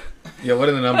 Yeah, what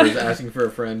are the numbers? Asking for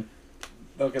a friend.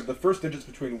 Okay, the first digit's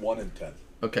between 1 and 10.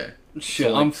 Okay. Shit,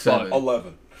 So, like, I'm 7. fucked.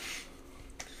 11.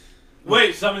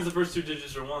 Wait, so that means the first two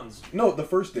digits are ones. No, the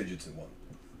first digit's in 1.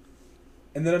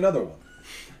 And then another one.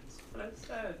 What I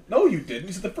said. No, you didn't.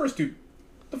 You said the first two.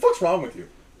 The fuck's wrong with you?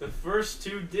 The first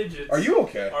two digits Are you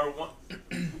okay? are one.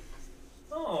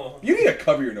 No. You need to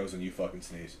cover your nose when you fucking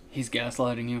sneeze. He's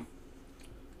gaslighting you.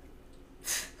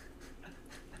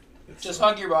 Just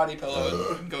hug your body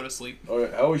pillow and go to sleep. Oh,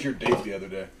 yeah. How was your date the other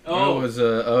day? Oh, it was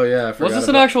oh yeah, I forgot Was this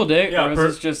an about- actual date, Yeah, or was per-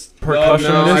 this just... Percussionist.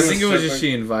 No, I think it was just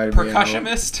she invited me. out.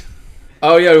 Percussionist.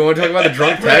 Oh yeah, we want to talk about the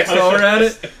drunk text while we're at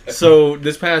it. So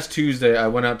this past Tuesday, I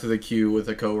went out to the queue with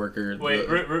a coworker. Wait,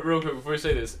 The- real quick before you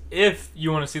say this. If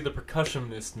you want to see the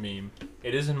percussionist meme,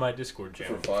 it is in my Discord For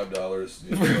channel.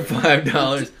 $5. for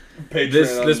 $5. Patreon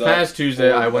This past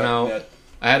Tuesday, I went out.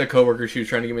 I had a coworker. She was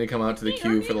trying to get me to come out to the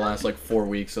queue for the last like 4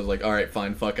 weeks. I was like, all right,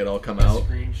 fine, fuck it, I'll come out.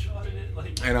 Screenshotted it,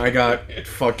 like, And I got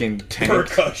fucking tanked.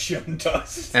 Percussion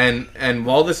dust. And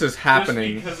while this is just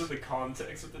happening, because of the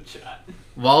context of the chat.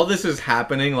 while this is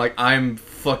happening, like I'm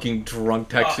fucking drunk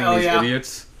texting Oh, these yeah.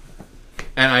 idiots,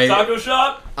 and I Taco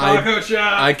shop. I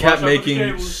shop. I kept Watch out for the making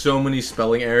cables. so many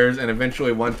spelling errors, and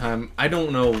eventually one time, I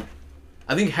don't know,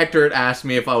 I think Hector had asked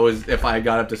me if I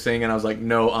got up to sing, and I was like,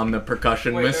 no, I'm the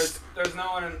percussion Wait, miss. there's no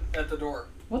one at the door.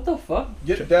 What the fuck?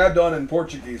 Get dabbed on in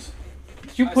Portuguese.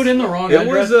 Did you put in the wrong It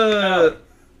address? was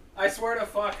I swear to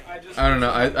fuck, I don't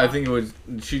know. I think it was.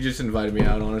 She just invited me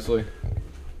out, honestly.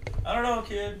 I don't know,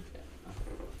 kid.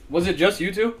 Was it just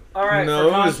you two? Alright, No, for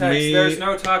it was context, me. there's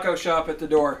no taco shop at the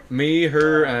door. Me,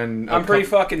 her, and I'm pretty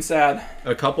fucking sad.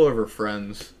 a couple of her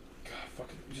friends. God,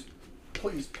 fucking, just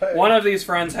please pay. One of these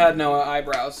friends had no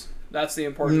eyebrows. That's the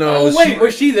important No, part. Oh wait,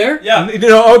 was she there? Yeah.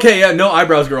 No, okay, yeah, no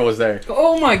eyebrows girl was there.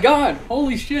 Oh my god!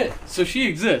 Holy shit! So she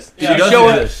exists. She Yeah, does show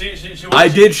exist. She I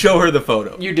did show her the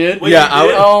photo. You did? Wait, Yeah, you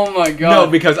did? Oh my god. No,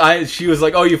 because she was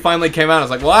like, oh, you finally came out. I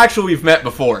was like, well, actually, we've met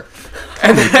before.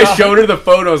 And then I showed her the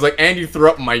photo. I was like, and you threw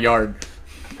up in my yard.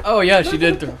 Oh yeah, she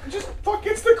did. Just fuck,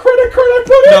 it's the credit card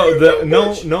I put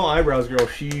in. No eyebrows girl.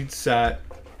 She sat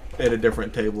at a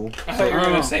different table. I thought you were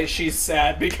gonna say she's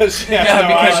sad because she has Yeah, no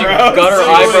because she eyebrows. got her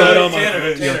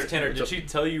Wait, eyebrows. Tanner, did she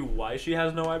tell you why she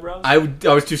has no eyebrows? I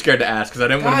was too scared to ask because I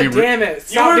didn't want to God be rude. damn it! You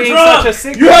Stop were being drunk! such a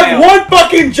sick You have male. one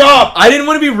fucking job. I didn't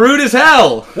want to be rude as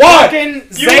hell. What? Fucking You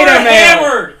Zeta were male.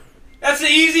 hammered! That's the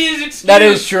easiest excuse! That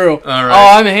is true. All right.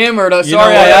 Oh, I'm hammered. You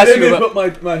Sorry, know I what? asked didn't you even about.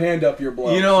 put my hand up your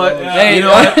blood. You know what? so- Yeah. Hey, You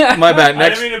know what? My bad. I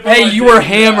Next. didn't mean to put Hey, my you dick were in that.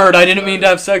 hammered. I didn't mean to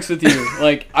have sex with you.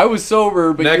 Like I was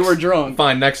sober, but Next, you were drunk.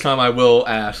 Fine. Next time I will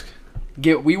ask.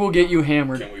 We will get you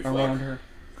hammered Can we fuck? around her.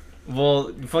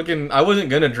 Well, fucking, I wasn't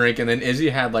gonna drink, and then Izzy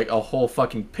had like a whole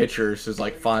fucking pitcher. So it's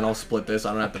like, fine, I'll split this.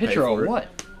 I don't have to pay Picture for of it. what?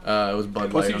 It was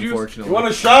Bud Pussy Light, juice? unfortunately. You want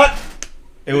a shot?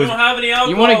 It You was. don't have any alcohol.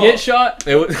 You want to get shot?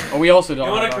 It was. Oh, we also don't.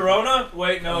 You want a have Corona?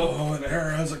 Wait, no. Oh, an error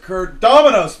has occurred.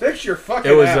 Domino's, fix your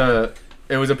fucking It was app.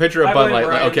 It was a pitcher of I Bud blame Light.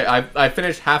 Like, Brian. okay, I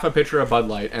finished half a pitcher of Bud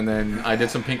Light, and then I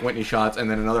did some Pink Whitney shots, and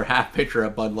then another half pitcher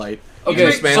of Bud Light. Okay,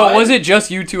 Each man- so was it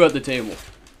just you two at the table?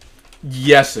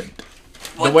 Yesing.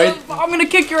 What way- I'm gonna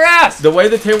kick your ass. The way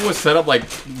the table was set up, like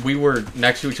we were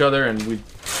next to each other, and we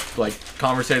like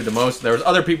conversated the most. There was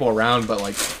other people around, but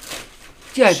like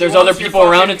Yeah, She there's other wants your people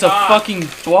around. fucking It's a cock. fucking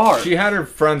bar. she had her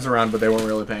friends around, but they weren't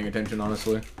really paying attention,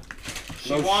 honestly. She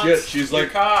No wants shit, she's your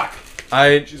like- cock.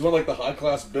 She's one of like the high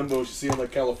class bimbos you see in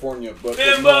like California, but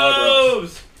there's no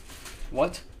eyebrows. Bimbos!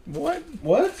 What? What?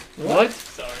 What? What?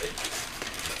 Sorry.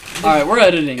 All right, we're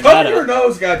editing that Cover your out.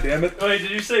 nose, goddammit. Wait, did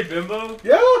you say bimbo?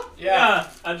 Yeah. Yeah.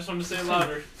 I just wanted to say it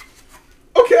louder.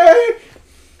 Okay.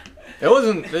 It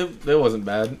wasn't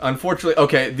bad. Unfortunately,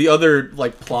 okay. The other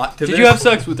like plot to Did this. you have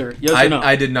sex with her? Yes or no?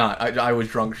 I did not. I was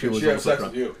drunk. She Did was she have also sex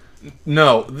drunk. with you?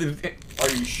 No. Are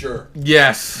you sure?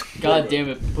 Yes. God damn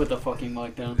it! Put the fucking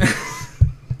mic down.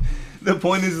 The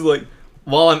point is like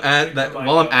while I'm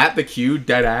at the queue,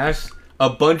 dead ass, a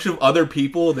bunch of other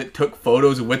people that took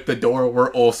photos with the door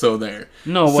were also there.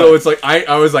 No way. So it's like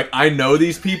I was like, I know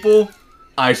these people.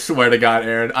 I swear to God,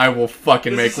 Aaron, I will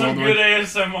fucking This is make some World good War.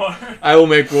 ASMR. I will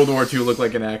make World War II look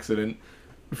like an accident.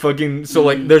 Fucking so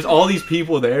like there's all these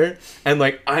people there, and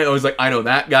like I was like, I know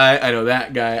that guy, I know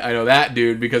that guy, I know that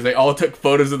dude, because they all took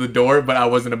photos of the door, but I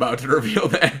wasn't about to reveal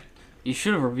that. You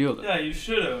should have revealed it. Yeah, you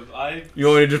should have. You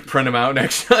want me to just print them out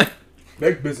next time?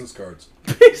 Make business cards.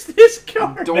 Business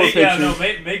card. Door Make, pictures. yeah, no,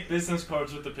 make business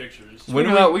cards with the pictures. When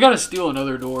we, do got, we gotta steal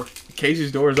another door.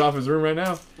 Casey's door is off his room right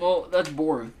now. Well, that's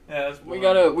boring. Yeah, that's We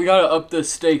boring. gotta up the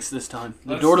stakes this time.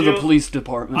 The Let's door to the steal- police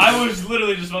department. I was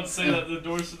literally just about to say that the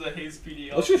doors to the Hayes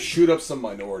PD. Let's just shoot up some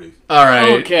minorities. All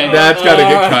right, Okay. that's gotta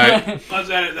get Alright. cut. Let's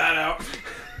edit that out.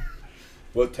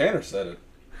 Well, Tanner said it.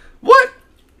 What?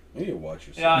 You need to watch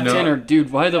yourself. Yeah, No. Tanner,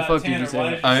 dude, why the Yeah, fuck did Tanner, you say why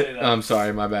that? did you say that? I'm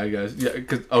sorry, my bad, guys. Yeah,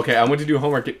 cause okay, I went to do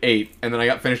homework at 8, and then I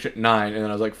got finished at 9, and then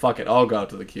I was like, fuck it, I'll go out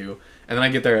to the queue. And then I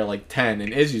get there at like 10,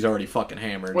 and Izzy's already fucking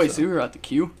hammered. Wait, so you were at the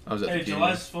queue? I was at Hey, the queue.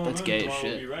 July's full That's moon gay as tomorrow will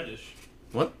shit. be reddish.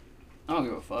 I don't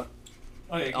give a fuck.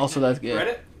 Okay, Also, that's gay.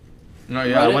 Reddit? No,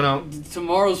 yeah, I Reddit? went out.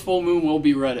 Tomorrow's full moon will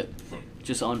be Reddit.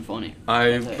 Just unfunny.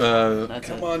 I That's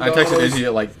Come it. on, I texted Domino's. Izzy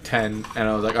at like 10, and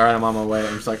I was like, all right, I'm on my way.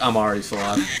 And she's like, I'm already still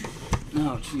out.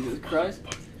 Oh, Jesus Christ.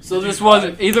 So this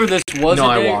wasn't, either this was No, a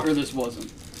I date walked. or this wasn't.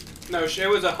 No, it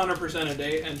was 100% a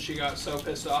date, and she got so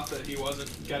pissed off that he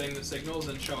wasn't getting the signals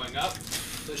and showing up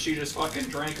that she just fucking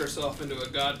drank herself into a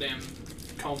goddamn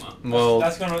coma. Well,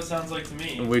 That's kind of what it sounds like to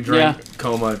me. we drank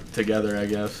coma together, I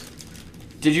guess.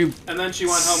 Did you And then she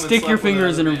went home and stick your slept with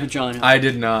fingers in her another man. vagina? I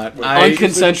did not. Wait, I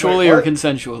Unconsensually or What?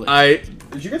 consensually? I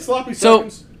Did you get sloppy So-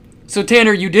 seconds? So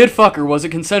Tanner, you did fuck her. Was it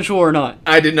consensual or not?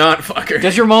 I did not fuck her.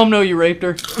 Does your mom know you raped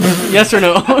her? Yes or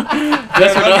no?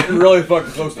 Yes I'm or getting no? really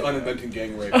fucking close to uninventing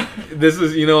gang rape. This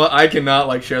is, you know, I cannot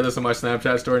like share this on my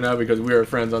Snapchat story now because we are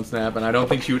friends on Snap, and I don't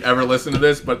think she would ever listen to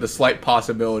this. But the slight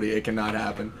possibility it cannot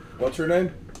happen. What's her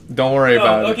name? Don't worry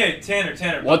about it. Okay, Tanner.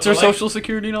 What's but her social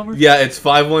security number? Yeah, it's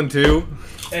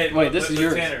 512. Hey, Wait, this is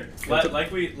yours. Tanner,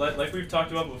 like we've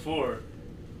talked about before,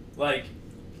 like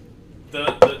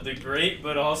the great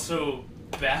but also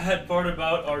bad part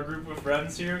about our group of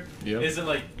friends here is that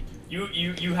like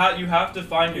you have to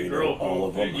find a girl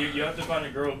who you have to find a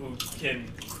girl who can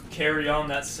carry on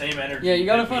that same energy. Yeah, you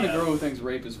gotta that find we a have. girl who thinks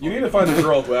rape is fun. You need to find a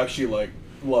girl who actually like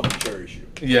love and cherish you.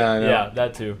 Yeah, I know. Yeah,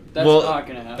 that too. That's Well- not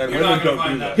gonna happen. And You're women not gonna don't do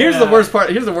find that. that. Here's the worst part.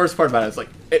 Here's the worst part about it. It's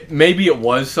like maybe it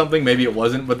was something, maybe it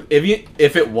wasn't. But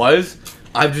if it was,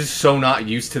 I'm just so not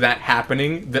used to that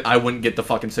happening that I wouldn't get the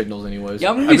fucking signals anyways. Yeah,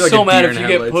 I'm gonna I'd be like so a mad deer if in you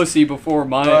get headlights. pussy before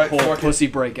my Alright, whole fuck it. pussy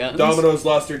break ends. Domino's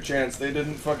lost their chance. They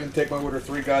didn't fucking take my order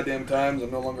 3 goddamn times.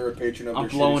 I'm no longer a patron of I'm their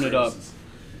blowing shitty it up. services.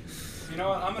 You know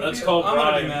what? I'm Let's gonna call be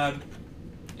Brian. mad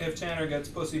if Tanner gets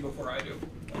pussy before I do.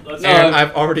 Let's No, And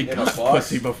I've already In a got box?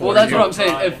 pussy before. Well, that's you. what I'm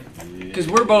saying. Because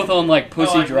we're both on like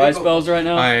pussy like dry legal. spells right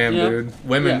now. I am, Yeah. dude.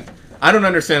 Women. Yeah. I don't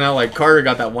understand how like Carter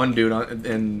got that one dude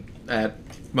on at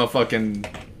motherfucking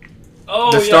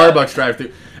Oh, the yeah. Starbucks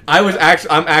drive-thru. I'm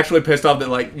actually pissed off that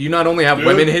like you not only have Dude.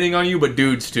 women hitting on you, but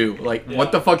dudes too. Like, Yeah.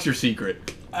 what the fuck's your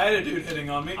secret? I had a dude hitting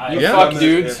on me I- You Yeah. fuck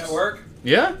dudes. at work.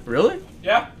 Yeah, really?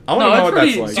 Yeah. I want to No, know it's what pretty-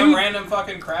 that's like. Some random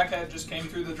fucking crackhead just came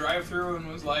through the drive-thru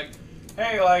and was like,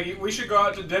 "Hey, like we should go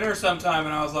out to dinner sometime."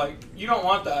 And I was like, "You don't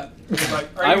want that." He was like,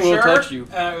 "Are you I will sure?" touch you.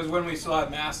 And it was when we still had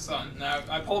masks on. And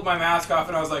I pulled my mask off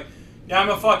and I was like, "Yeah, I'm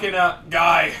a fucking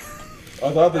guy." I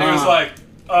thought And he was that like,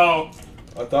 "Oh."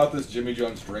 I thought this Jimmy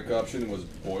John's drink option was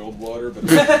boiled water, but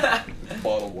it's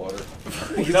bottled water.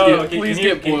 Please No, get, can please you-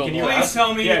 get can- boiled. can you water. Please ask-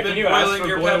 tell me yeah, you've can been you ask boiling for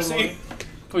your boiled Pepsi. water?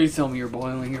 Please tell me you're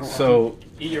boiling your water. So,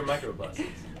 Eat your microplastics.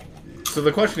 so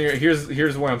the question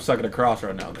here's where I'm stuck at a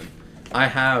crossroad now. Then, I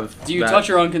have. do you that- touch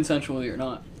her unconsensually or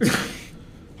not?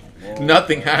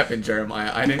 Nothing happened,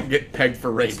 Jeremiah. I didn't get pegged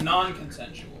for rape. It's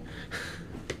non-consensual.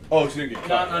 Oh, she didn't get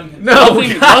Not caught. unconsensual. No,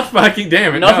 Nothing- God fucking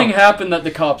damn it. Nothing no. happened that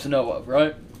the cops know of,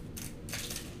 right?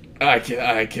 I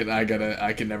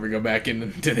can never go back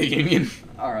into the union.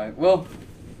 All right. Well,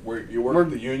 Where you work We're-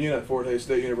 at the union at Fort Hays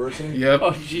State University? Yep.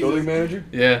 oh Building Jesus. manager?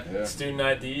 Yeah. Yeah. Student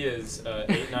ID is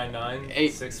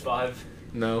 89965.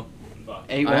 No. Fuck.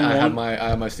 Eight I one have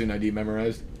one. my student ID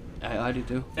memorized. I do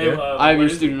too. Hey, Yeah. I have what your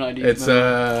is it? student ID. It's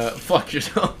remember? fuck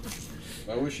yourself.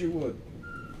 I wish you would.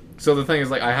 So the thing is,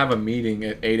 like, I have a meeting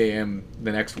at 8 a.m.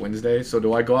 the next Wednesday. So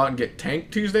do I go out and get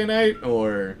tanked Tuesday night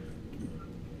or?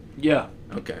 Yeah.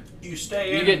 Okay. You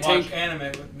stay You in get and watch tanked-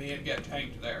 anime with me and get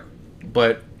tanked there.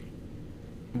 But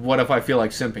what if I feel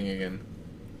like simping again?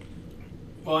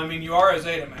 Well, I mean, you are a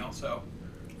Zeta male, so.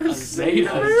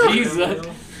 Zeta. Jesus.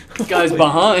 This guy's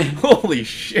behind. Holy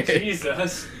shit!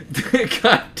 Jesus.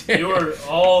 God damn. You're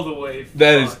all the way.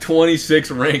 That is fucked.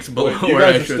 26 ranks below Wait, you where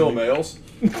I guys are should still be. males?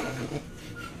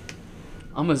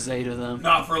 I'm a Zeta then.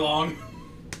 Not for long.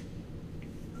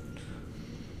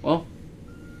 Well,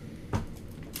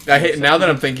 I hate now that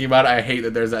I'm thinking about it. I hate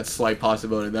that there's that slight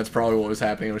possibility. That's probably what was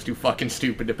happening. I was too fucking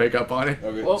stupid to pick up on it.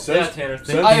 Okay, Well, Yeah, since, Tanner. Think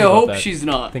since, I about hope that. she's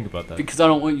not. Think about that. Because I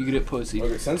don't want you to get pussy.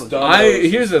 okay, since Pussy.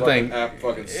 Domino's Here's the fucking thing. app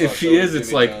fucking If sucks, she over is, it's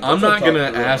Jimmy like, John's, I'm still not talking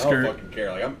gonna to her, ask I don't her- fucking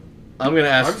care. Like, I'm gonna I'm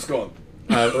ask. just going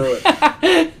Uh, through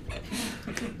it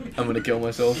I'm gonna kill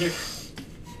myself.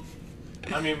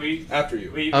 I mean, we. after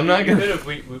you. I'm not gonna-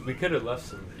 We could have left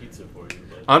some pizza for you.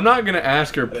 But I'm not gonna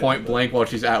ask her point blank while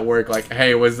she's at work. Like,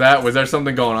 hey, was there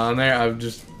something going on there? I'm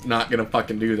just not gonna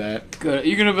fucking do that. Good.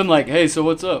 You could have been like, hey, so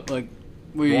what's up? Like,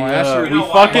 we Well, I asked her- You we know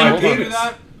why fucking. I Hold on. do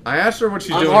that? I asked her what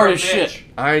she's I'm doing. hard as Bitch. shit.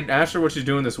 I asked her what she's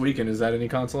doing this weekend. Is that any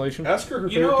consolation? Ask her her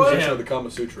You know favorite what? position Yeah. of the Kama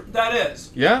Sutra. That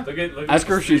is. Yeah. look Ask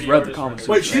her the if she's 3D read the artist comics.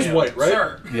 right Wait, she's there. white, right?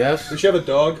 Sir. Yes. Does she have a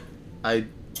dog? I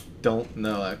don't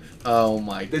know. Oh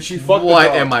my. Did she fuck the What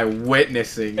dog? am I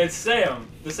witnessing? It's Sam,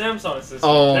 the Samsung system.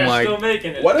 Oh They're my- still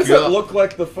making it. Why does God. that look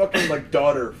like the fucking like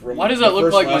daughter from? Why does the that look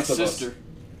first like my Last of Us? sister?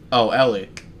 Oh, Ellie.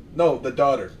 No, the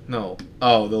daughter. No.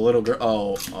 Oh, the little girl.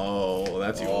 Oh,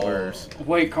 that's even Oh. worse.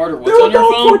 Wait, Carter, what's They're on your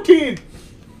about phone? 14,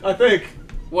 I think.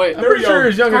 Wait, I'm pretty sure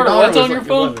his younger Carter, daughter what's was on your like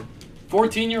phone? 11.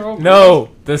 14-year-old? No,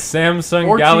 the Samsung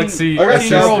 14 Galaxy. I got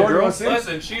 14-year-old Sam. girl?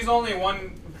 Listen, she's only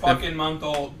 1 fucking month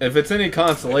old. If it's any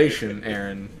consolation,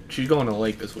 Aaron, she's going to the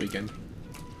lake this weekend.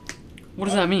 What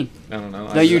does that mean? I don't know.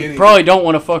 That you probably don't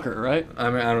want to fuck her, right? I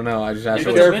mean, I don't know. I just asked.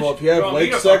 Be You're her. careful. If you have want me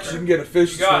lake to sex, fuck you her? can get a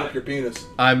fish You to got swim up it. your penis.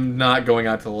 I'm not going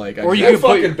out to the lake. Or you You could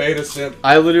put- fucking beta simp.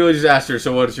 I literally just asked her.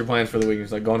 So, what's your plans for the week?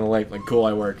 She's like, going to the lake. Like, cool.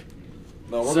 I work.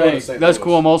 No, we're going Say, to St. that's Louis.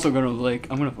 cool. I'm also going to the lake.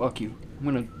 I'm gonna fuck you. I'm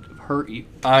gonna hurt you.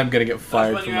 I'm gonna get That's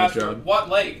fired when from you my ask her, job. what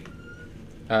lake?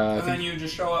 I And then think you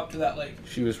just show up to that lake.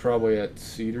 she was probably at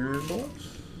Cedar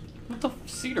Bluffs. What the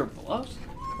Cedar Bluffs?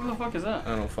 What the fuck is that?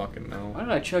 I don't fucking know. Why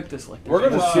did I check this like this? We're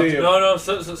going to Well, see if... No,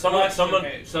 someone, What's someone,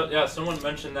 okay? someone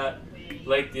mentioned that,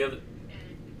 like the other.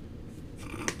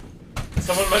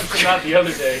 Someone mentioned that the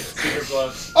other day. Cedar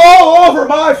Bluffs. Oh, over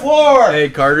my floor! Hey,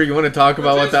 Carter, you want to talk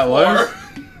about what that was?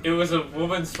 It was a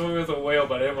woman swimming with a whale,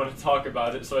 but I didn't want to talk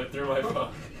about it, so I threw my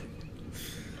phone.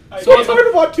 So what kind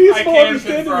of I autism can't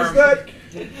understanding is confirm. that?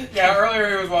 Yeah, earlier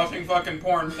he was watching fucking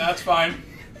porn, but that's fine.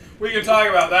 We can talk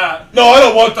about that. No, I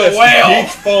don't want The this. whale.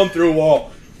 Geeks falling through a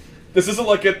wall. This isn't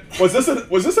like it. Was this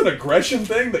an aggression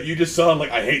thing that you just saw and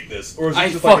like I hate this, or was it I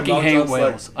just like a fucking hate nonsense, like,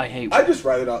 whales. I hate I'd whales. just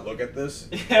rather not look at this.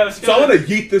 Yeah, I was So I'm gonna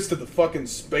yeet this to the fucking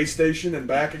space station and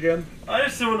back again. I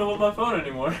just didn't want to hold my phone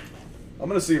anymore. I'm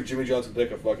gonna see if Jimmy John's can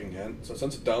take a fucking hint. So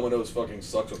since Domino's fucking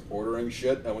sucks with ordering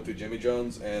shit, I went to Jimmy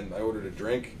John's and I ordered a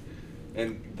drink,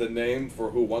 and the name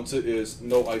for who wants it is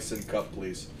no ice in cup,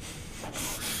 please.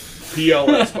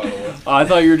 PLS, by the way. Oh, I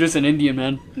thought you were just an Indian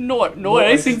man. No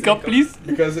icing cup, please.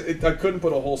 Because I couldn't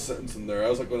put a whole sentence in there. I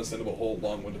was like going to send him a whole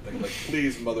long-winded thing, like,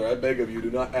 please, mother, I beg of you, do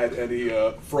not add any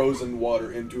frozen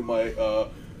water into my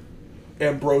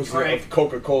ambrosia Right. of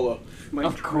Coca-Cola.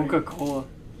 Of Coca-Cola.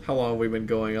 How long have we been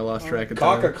going? I lost track of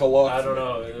time. Coca-Cola. I don't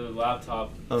know. It was a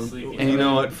laptop sleeping. And you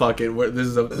know what? Fuck it. This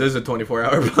is a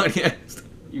 24-hour podcast.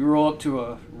 You roll up to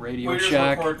a Radio We just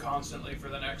Shack. record constantly for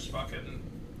the next fucking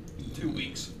 2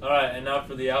 weeks. Alright, and now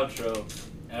for the outro.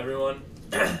 Everyone.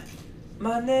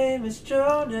 My name is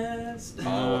Jonas. I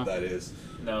don't know what that is.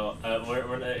 No,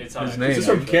 it's on. His Is name. this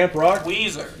from Camp Rock?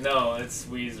 Weezer. No, it's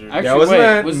Weezer. Actually, Yeah, wasn't wait,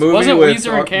 that movie wasn't with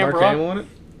Weezer in Camp Mark Rock? Hamill in it?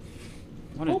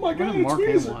 What did, Oh my what God, did Mark it's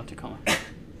Weezer. Hamill have to come?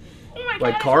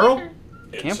 Like Carl?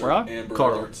 It's Camp an Rock? Amber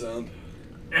Carl. Alert sound.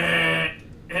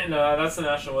 No, that's the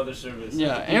National Weather Service.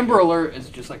 Yeah, Amber Alert is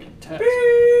just like a text.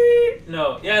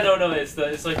 No, it's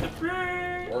like the.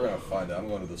 We're gonna find out. I'm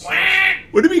going to the source.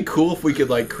 Would it be cool if we could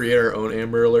like create our own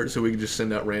Amber Alert so we could just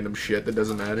send out random shit that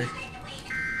doesn't matter?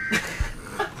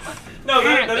 No,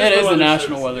 that It is the Weather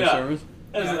National Service. Weather Yeah, Service.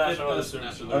 That is the Yeah, National it Weather does the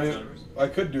Service. National I mean, I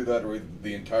could do that with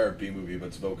the entire B movie,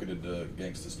 but Smoke it into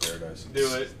Gangsta's Paradise.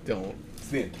 Do it. Don't. It's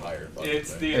the entire fucking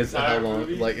It's thing. the It's how entire long?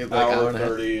 movie. Like hour Hour and a half?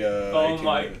 30, Oh 18,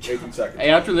 my 18 seconds. Hey,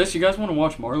 after this, you guys want to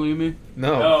watch Marley and Me?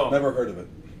 No. No. Never heard of it.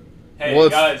 Hey, Well,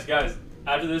 it's- guys.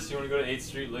 After this, you want to go to 8th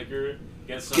Street Liquor,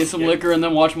 get some Liquor and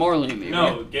then watch Marley and Me.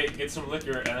 No, right? get some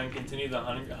liquor and then continue the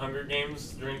Hunger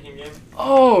Games drinking game.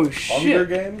 Oh Hunger shit.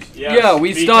 Games? Yes, Yeah,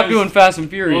 we stopped doing Fast and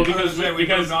Furious. Well, Because we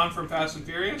because- moved on from Fast and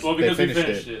Furious. Well, because They we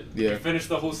finished finished it. Yeah. We finished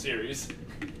the whole series.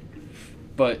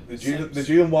 But Did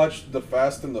you even watch The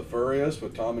Fast and the Furious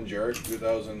with Tom and Jerry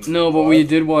 2000? no, but we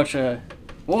did watch what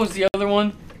was the other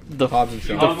one? The Hobbs and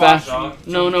Shaw. The Hobbs Fast.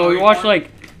 and Shaw. No, we watched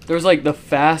like there was like the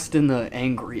Fast and the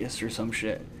Angriest or some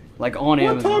shit. Like on What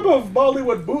Amazon. type of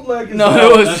Bollywood bootleg is No, that?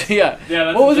 it was That's- yeah. Yeah,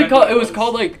 that's What was it exactly called? what It was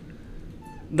called like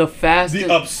the Fast. The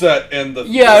and, upset and the...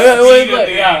 yeah, it was Speed of like,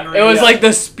 the Angry, it was yeah. like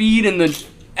the speed and the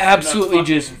absolutely fucking-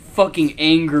 just fucking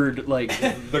angered like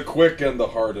The quick and the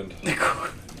hardened.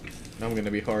 I'm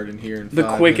gonna be hard in here in the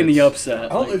 5 quick and the minutes. I upset.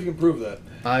 don't know Like, if you can prove that.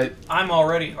 I'm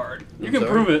already hard. you I'm can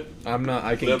sorry. prove it. I'm not.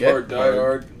 I can Live get hard, die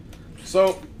hard.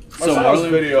 So, I So saw this Marlon-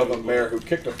 video of a mayor who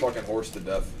kicked a fucking horse to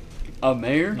death. A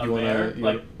mayor? A You wanna- mayor? you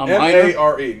Like, A minor?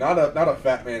 M-A-R-E, not a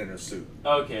fat man in a suit.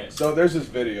 okay. So there's this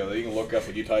video that you can look up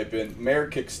if you type in "Mayor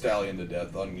kicks stallion to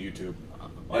death" on YouTube.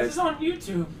 Why is this on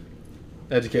YouTube?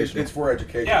 Education. It's for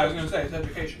education. Yeah, I was gonna say it's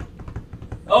education.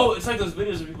 Oh, it's like those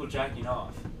videos of people jacking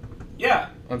off. Yeah.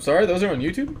 I'm sorry. Those are on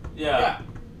YouTube. Yeah. Yeah.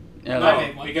 Yeah, No, I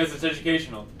made one. because it's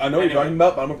educational. I know what Anyway. you're talking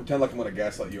about, but I'm gonna pretend like I'm gonna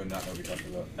gaslight you and not know what you're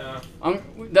talking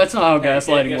about. that's not how Hey,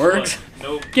 gaslighting guess works. what?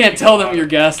 Nope. Can't tell them you're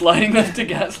gaslighting them to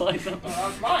gaslight them. That's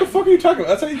What the mine. fuck are you talking about?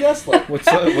 That's how you gaslight. What's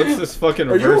this fucking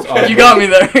Are you reverse? okay? You got me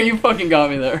there. You fucking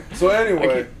got me there. So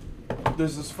anyway,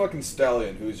 there's this fucking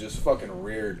stallion who's just fucking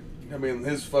reared. I mean,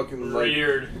 his fucking like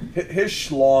Weird. his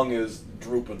schlong is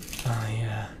drooping, Oh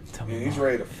yeah. Tell me and he's more.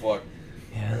 ready to fuck.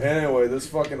 Yeah. Anyway, this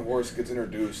fucking horse gets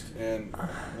introduced, and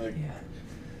like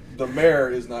the mayor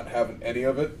is not having any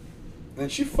of it. And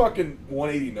she fucking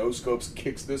 180 no scopes,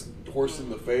 kicks this horse in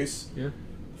the face. Yeah.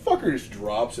 Fucker just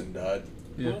drops and died.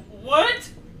 Yeah. What?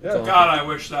 Yeah. God, I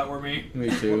wish that were me. Me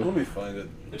Let too. me find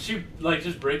it. Did she like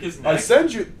just break his I neck?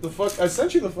 sent you the fucking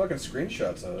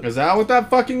screenshots of it. Is that what that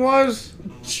fucking was?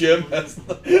 Jim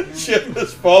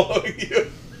is following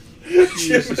you.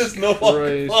 Jim is no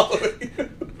longer Christ. following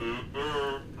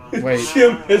you. Wait.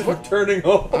 Jim is returning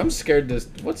home. I'm scared.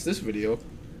 What's this video?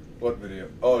 What video?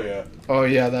 Oh yeah, Oh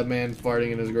yeah, that man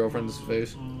farting in his girlfriend's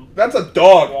face. that's a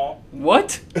dog.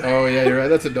 What? Oh yeah, you're right.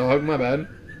 That's a dog. My bad.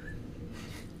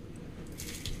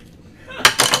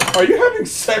 Are you having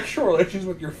sexual relations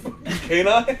with your fucking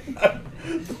canine?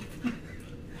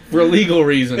 For legal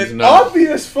reasons, An no.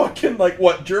 obvious fucking like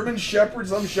what German Shepherd,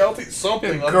 some Sheltie,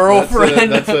 something.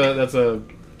 Girlfriend. That's a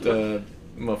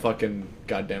fucking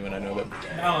goddamn it. I know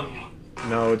that.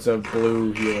 No, it's a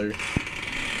blue healer.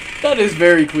 That is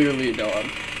very clearly a dog.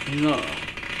 No.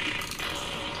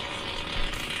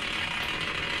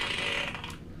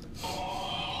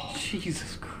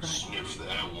 Jesus Christ.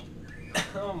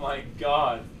 Oh my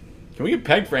god. Can we get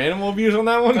pegged for animal abuse on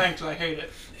that one? Thanks, I hate it.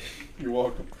 You're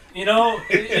welcome. You know,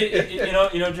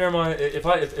 Jeremiah. If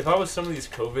I was some of these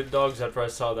COVID dogs after I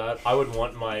saw that, I would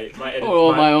want my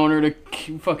owner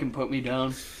to fucking put me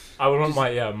down. I would want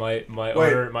my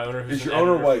owner who's is an your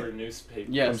owner editor white? for a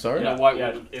newspaper. Yes. I'm sorry? Yeah, A white yeah,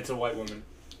 woman. it's a white woman.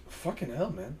 Fucking hell,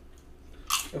 man.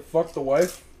 Fuck the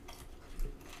wife.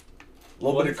 A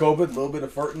little What bit of COVID, a little bit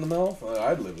of fart in the mouth.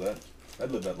 I'd live that.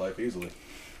 I'd live that life easily.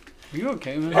 Are you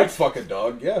okay, man? I'd fuck a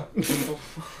dog, yeah.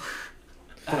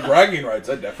 For bragging rights,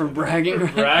 I'd For definitely. bragging,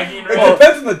 right? Bragging It rights.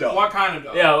 depends on the dog. What kind of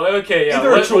dog? Yeah. Okay. Yeah.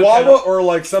 Either what a Chihuahua kind of- or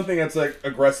like something that's like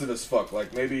aggressive as fuck,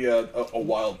 like maybe a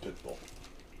wild pit bull.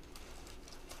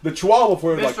 The Chihuahua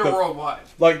for like Mr. Worldwide.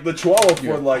 the Chihuahua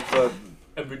for like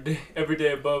the every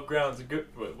day above ground's a good.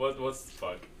 What's the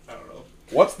fuck? I don't know.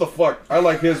 what's the fuck? I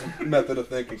like his method of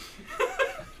thinking.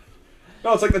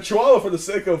 No, it's like the Chihuahua for the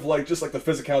sake of like just like the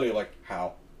physicality of like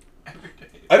how.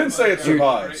 I didn't say it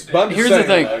survives, but I'm just Here's the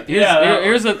saying, thing. like,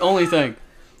 Here's the only thing.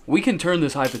 We can turn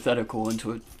this hypothetical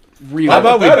into a real. How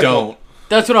about we Hypothetical. don't?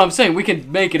 That's what I'm saying. We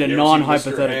can make it a you ever seen Mr.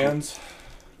 non-hypothetical. Hands?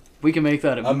 We can make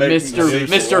that a I'm making Mr. the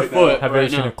visual Mr. right now. Foot Have you ever right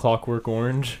seen now. a Clockwork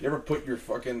Orange? You ever put your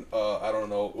fucking I don't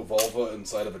know vulva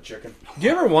inside of a chicken? Do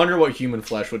you ever wonder what human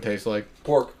flesh would taste like?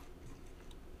 Pork.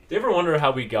 Do you ever wonder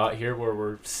how we got here, where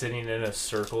we're sitting in a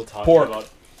circle talking Pork. about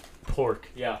pork?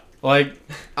 Yeah. Like,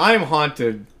 I'm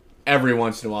haunted every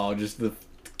once in a while, just the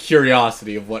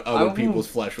curiosity of what I other will- people's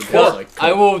flesh would taste Well, like.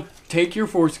 I will take your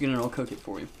foreskin and I'll cook it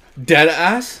for you. Dead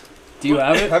ass? Do you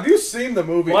have it? Have you seen the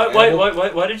movie? Why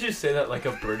Hannibal? why did you say that like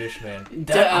a British man?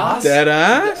 Dead ass? Dead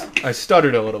ass? I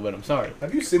stuttered a little bit, I'm sorry.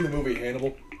 Have you seen the movie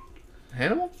Hannibal?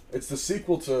 Hannibal? It's the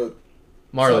sequel to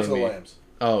Marley Sons and of the Me. Lambs.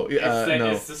 Oh, no.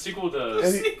 It's the sequel to.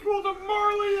 And he- Sequel to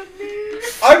Marley and Me.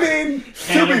 I mean, to be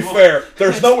Hannibal. fair,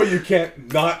 there's no way you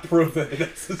can't not prove that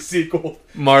it's a sequel.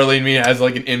 Marley and Me has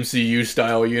like an MCU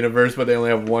style universe, but they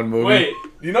only have one movie. Wait,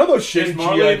 You know those is shitty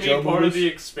Marley G.I. and Me Joe part of movies? the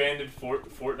expanded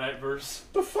Fortnite verse?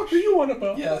 The fuck are you on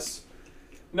about? Yes.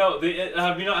 No,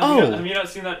 have you not Oh. have you not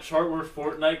seen that chart where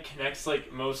Fortnite connects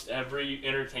like most every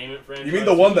entertainment franchise? You mean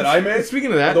the one that I made? Speaking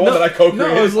of that, The one that I co-created?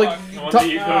 No, it was like The one talk, that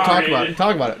you talk about co-created. it.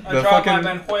 Talk about it. I The dropped my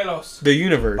fucking Benjuelos. the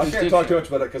universe. I can't talk too much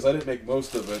about it because I didn't make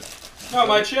most of it. No,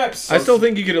 my chips. I still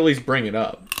think you could at least bring it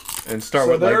up and start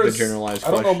with like the there's- generalized. I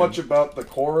don't know question. much about the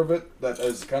core of it. That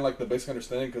is kind of like the basic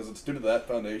understanding because it's due to that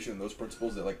foundation, those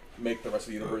principles that like make the rest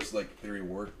of the universe like theory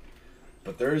work.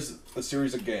 But there's a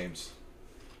series of games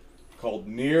called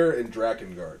Nier and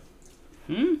Drakengard.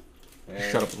 Hmm?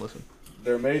 And Shut up and listen.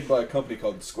 they're made by a company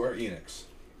called Square Enix.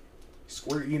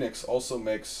 Square Enix also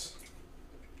makes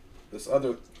this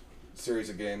other series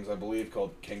of games, I believe,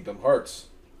 called Kingdom Hearts.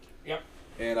 Yep.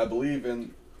 And I believe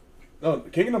in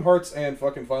Kingdom Hearts and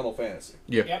fucking Final Fantasy.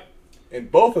 Yeah. Yep. In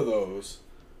both of those,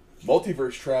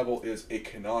 multiverse travel is a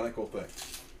canonical thing.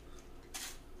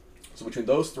 So between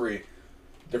those three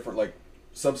different like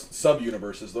sub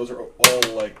universes, those are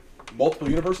all like multiple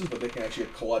universes, but they can actually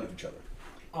collide with each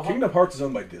other. Kingdom Hearts is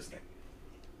owned by Disney.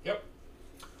 Yep.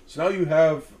 So now you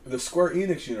have the Square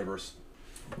Enix universe.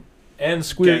 And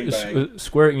Square Gangbang.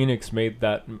 Square Enix made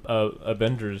that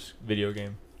Avengers video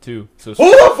game too. So Who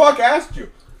the fuck asked you?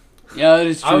 Yeah, that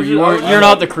is I true. was You just- aren't, you're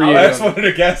not the I creator. just wanted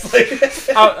to guess.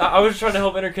 Like, I was trying to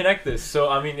help interconnect this. So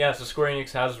I mean, yeah. So Square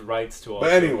Enix has rights to all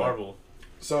But anyway. Marvel.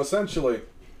 so essentially,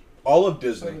 all of So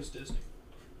Disney. does Disney.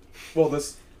 Well,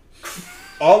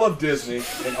 all of Disney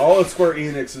and all of Square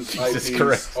Enix's Jesus IPs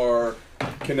Christ. are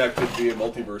connected via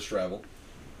multiverse travel.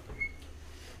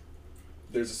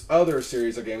 There's this other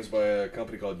series of games by a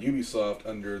company called Ubisoft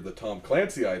under the Tom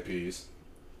Clancy IPs.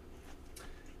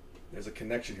 There's a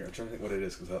connection here. I'm trying to think what it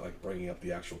is because without like bringing up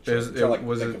the actual. Is- I'm trying to, like,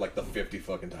 was think it- of like the 50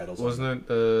 fucking titles. Wasn't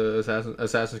it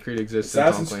Assassin's Creed exists?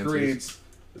 Assassin's in Tom Clancy's?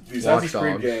 Creed's the Assassin's Watch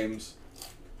Creed Dogs. games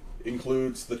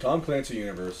includes the Tom Clancy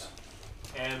universe,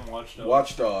 And Watch Dogs.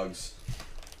 Watch Dogs,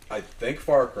 I think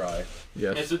Far Cry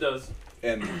Yes, Yes. it does.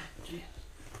 and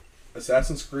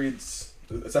Assassin's Creed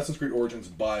Origins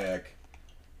Bayek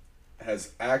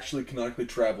has actually canonically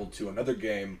traveled to another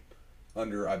game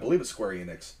under, I believe it's Square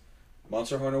Enix,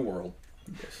 Monster Hunter World.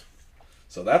 Yes.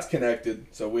 So that's connected.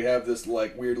 So we have this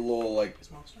like weird little like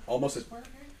almost a,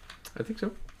 I think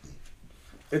so.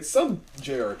 it's some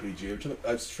JRPG.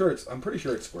 Which I'm pretty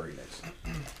sure it's Square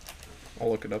Enix.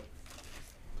 I'll look it up.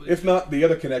 If not, the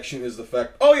other connection is the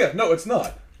fact. Oh yeah, no, it's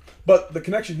not. But the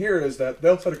connection here is that they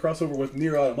also had a crossover with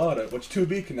Nier Automata, which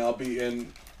 2B can now be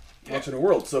in Monster Hunter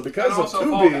World. So because And of also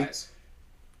Fall 2B, Guys.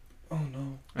 oh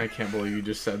no. I can't believe you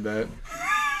just said that.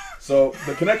 So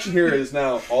the connection here is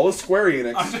now all of Square I'm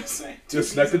Enix just saying. is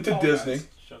 2B's connected and to Fall Disney. Guys.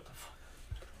 Shut the fuck.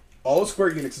 All of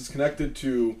Square Enix is connected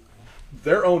to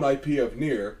their own IP of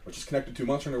Nier, which is connected to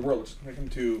Monster Hunter World, which is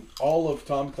connected to all of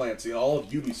Tom Clancy and all of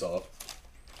Ubisoft.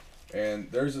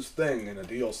 And there's this thing in a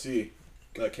DLC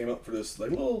that came up for this like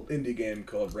little indie game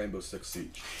called Rainbow Six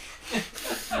Siege.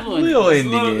 Little It's indie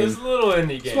little, game. it's a little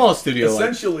indie game. Small studio. Like.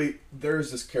 Essentially,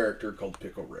 there's this character called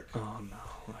Pickle Rick, Oh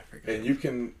no, I forget. and you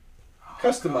can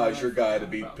customize your guy to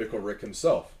be Pickle Rick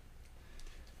himself.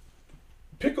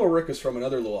 Pickle Rick is from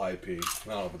another little IP. I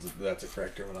don't know if that's a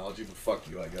correct terminology, but fuck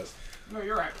you, I guess. No,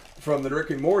 you're right. From the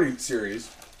Rick and Morty series,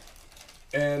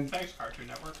 and Thanks, Cartoon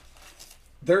Network.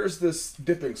 there's this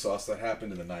dipping sauce that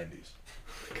happened in the 90s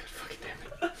God fucking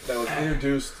damn it. that was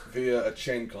introduced via a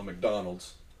chain called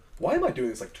McDonald's. Why am I doing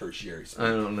this like tertiary? I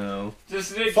don't know.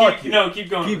 Just Fuck keep, you. No, keep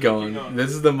going. Keep going. This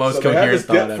is the most So they had coherent this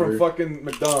thought dip ever. from fucking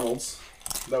McDonald's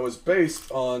that was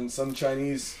based on some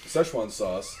Chinese Szechuan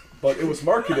sauce, but it was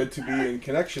marketed to be in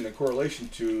connection and correlation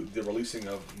to the releasing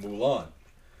of Mulan.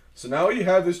 So now you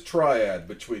have this triad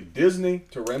between Disney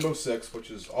to Rainbow Six,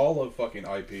 which is all of fucking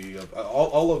IP of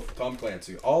all of Tom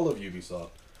Clancy, all of Ubisoft,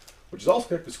 which is also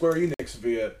connected to Square Enix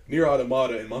via Nier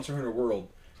Automata and Monster Hunter World,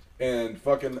 and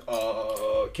fucking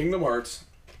Kingdom Hearts.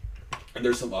 And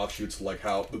there's some offshoots like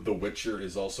how The Witcher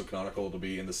is also canonical to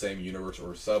be in the same universe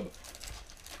or sub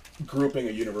grouping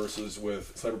of universes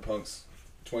with Cyberpunk's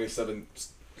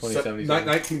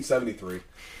 1973.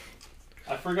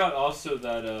 I forgot also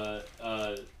that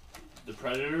the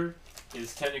Predator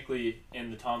is technically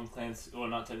in the Tom Clancy. Well,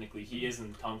 not technically. He is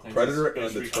in Tom Clancy's Predator and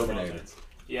Ghost the Recon Terminator. Wildlands.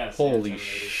 Yes. Holy yeah, Terminator.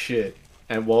 shit.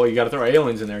 And well, you gotta throw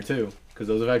aliens in there too, because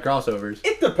those have had crossovers.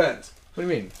 It depends. What do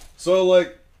you mean? So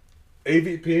like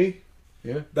AVP,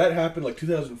 Yeah. that happened like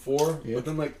 2004, Yeah. but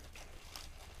then like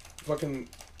fucking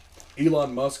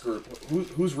Elon Musk or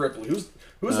who's Ripley? Who's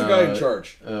the guy in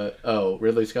charge?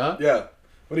 Ridley Scott? Yeah.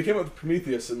 When he came up with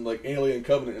Prometheus and like Alien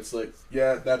Covenant, it's like,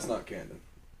 yeah, that's not canon.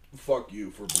 Fuck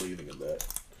you for believing in that.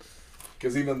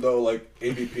 Because even though like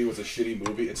AVP was a shitty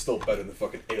movie, it's still better than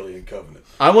fucking Alien Covenant.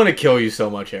 I want to kill you so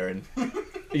much, Aaron.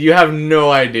 You have no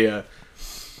idea.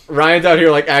 Ryan's out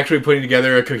here like actually putting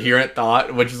together a coherent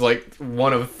thought, which is like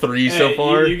one of three so Hey,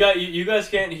 far. you guys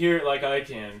can't hear it like I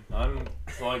can. I'm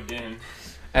plugged in.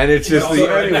 And it's just So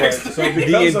the anyway, so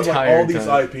because of like, entire all these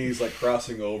time. IPs like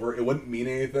crossing over, it wouldn't mean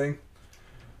anything.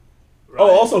 Ryan,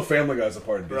 Oh, also Family Guy's a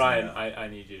part of Disney Ryan, now. I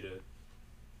need you to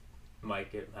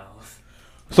mic it mouth.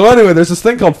 So anyway, there's this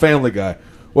thing called Family Guy,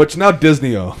 which now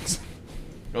Disney owns.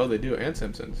 Oh, they do, and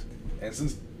Simpsons. And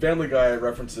since Family Guy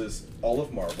references all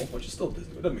of Marvel, which is still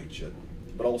Disney, it doesn't mean shit,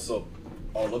 but also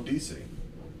all of DC.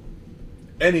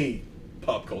 Any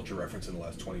pop culture reference in the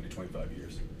last 20 to 25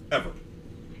 years. Ever.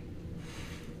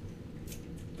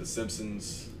 The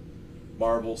Simpsons,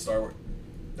 Marvel, Star Wars,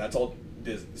 that's all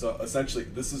Disney. So essentially,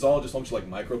 this is all just a bunch of like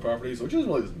micro properties, which doesn't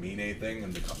really mean anything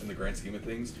in the grand scheme of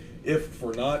things. If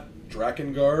for not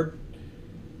Drakengard,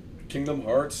 Kingdom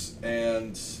Hearts,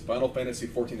 and Final Fantasy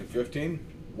 14 and 15,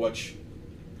 which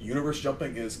universe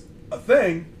jumping is a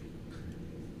thing,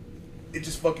 it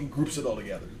just fucking groups it all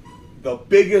together. The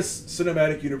biggest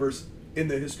cinematic universe in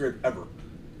the history of ever.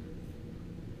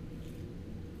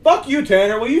 Fuck you,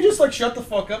 Tanner. Will you just like shut the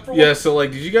fuck up for Yeah, once? so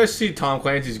like, did you guys see Tom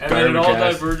Clancy's And then it garbage all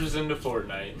ass? diverges into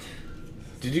Fortnite.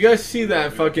 Did you guys see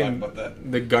that We don't talk fucking about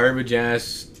that. the garbage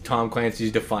ass Tom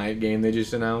Clancy's Defiant game they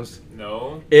just announced?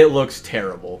 No. It looks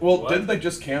terrible. Well, What? didn't they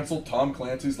just cancel Tom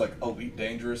Clancy's like Elite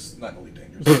Dangerous? Not Elite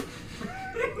Dangerous.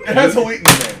 It has Elite in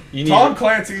the You name. need Tom to-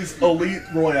 Clancy's Elite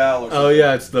Royale. Or something. Oh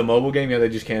yeah, it's the mobile game. Yeah, they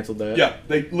just canceled that. Yeah,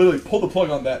 they literally pulled the plug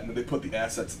on that and then they put the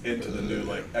assets into the new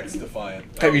like X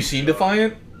Defiant. Have you seen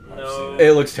Defiant? No.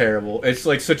 It looks terrible. It's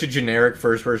like such a generic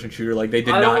first-person shooter. Like they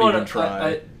did not wanna, even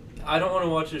try. I don't want to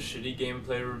watch a shitty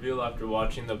gameplay reveal after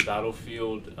watching the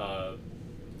Battlefield.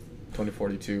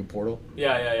 2042 Portal.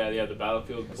 Yeah. The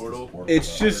Battlefield Portal.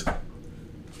 It's just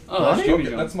Oh, that's Jimmy Okay,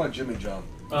 John. that's my Jimmy John.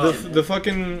 the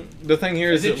fucking the thing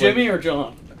here Is is it that, like, Jimmy or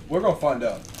John? We're gonna find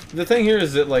out. The thing here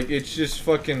is that like it's just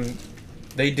fucking.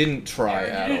 They didn't try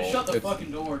Aaron, at you all. didn't shut the It's-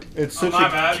 fucking door. It's Oh, such my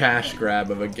a bad. cash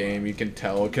grab of a game, you can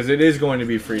tell, because it is going to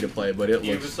be free to play, but it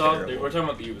looks Ubisoft. terrible. We're talking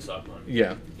about the Ubisoft one.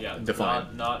 Yeah, Yeah, Define.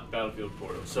 not Battlefield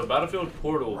Portal. So Battlefield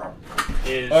Portal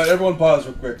is. Alright, everyone pause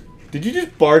real quick. Did you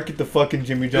just bark at the fucking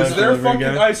Jimmy John's Is there delivery fucking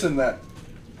again? ice in that?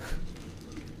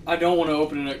 I don't want to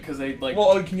open it because they like.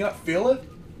 Well, can you not feel it?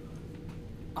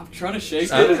 I'm trying to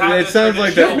shake Uh, it. it sounds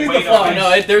like Give that. me the Wait, fucking- Oh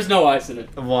no, there's no ice in it.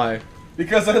 Why?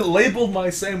 Because I labeled my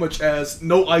sandwich as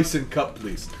no ice in cup,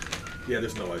 please. Yeah,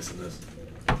 there's no ice in this.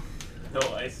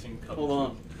 No icing cup. Hold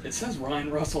on. It says Ryan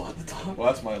Russell at the top.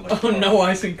 Well, that's my like. Oh, no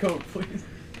ice and Coke, please.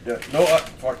 Yeah,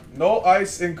 no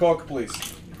ice in coke, please.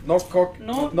 No coke.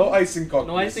 No. No ice in coke.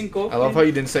 No please. ice and Coke. I love please? how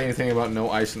you didn't say anything about no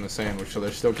ice in the sandwich, so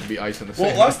there still could be ice in the Well,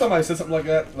 sandwich. last time I said something like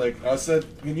that, like I said,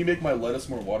 can you make my lettuce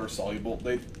more water soluble?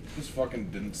 They just fucking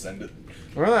didn't send it.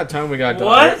 Remember that time we got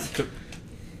What?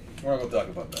 We're not gonna talk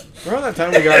about that. Remember that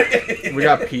time we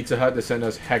got Pizza Hut to send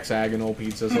us hexagonal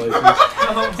pizza slices?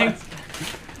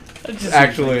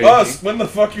 Actually, Us, when the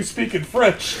fuck you speaking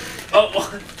French?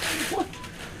 Oh,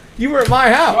 you were at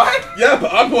my house. Yeah,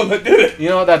 but I'm the one that did it. You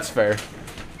know what? That's fair.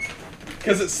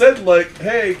 Because it said like,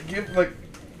 hey, give like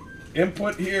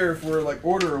input here for like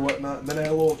order or whatnot, and then I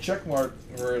had a little check mark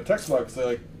or a text box that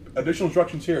like additional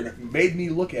instructions here, and it made me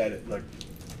look at it like,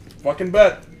 fucking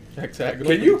bet. Hexagonal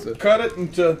Can you pizza. cut it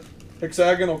into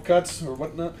hexagonal cuts or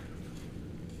whatnot?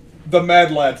 The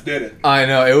Mad Lads did it. I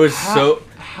know it was so.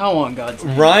 How on God's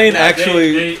name? Ryan yeah,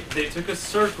 actually. they took a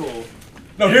circle.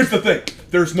 No, here's the thing.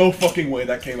 There's no fucking way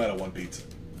that came out of one pizza.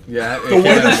 Yeah. The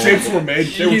way the shapes were made,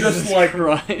 they were Jesus just like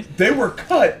Christ. they were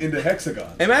cut into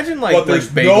hexagons. Imagine like. But there's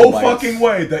bagel no bites. fucking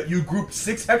way that you group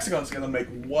 6 hexagons together and make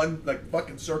one like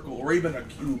fucking circle or even a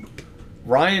cube.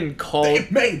 Ryan They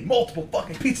called. made multiple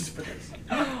fucking pizzas for this.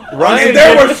 Ryan. And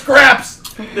there were scraps.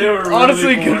 They were really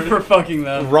Honestly, good bored. for fucking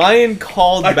them. Ryan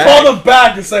called I back. called them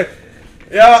back and say,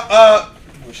 yeah,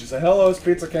 she said, hello, it's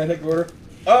pizza, can I take the order?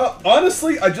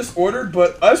 Honestly, I just ordered,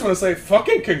 but I just want to say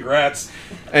fucking congrats.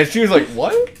 And she was like,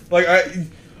 "What?" Like,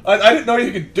 I didn't know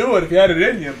you could do it if you had it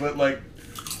in you, but like,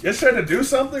 just trying to do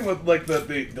something with like the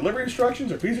delivery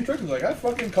instructions or pizza instructions, like I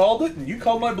fucking called it and you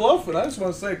called my bluff, and I just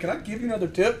want to say, can I give you another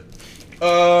tip?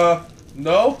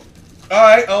 No.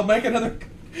 Alright, I'll make another.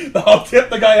 I'll tip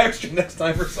the guy extra next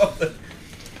time or something.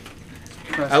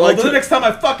 I like Well, the to- next time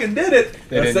I fucking did it,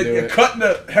 They I didn't said do you're it. cutting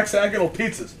the hexagonal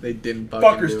pizzas. They didn't fucking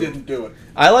Fuckers do it. didn't do it.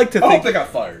 I like to I hope think. they got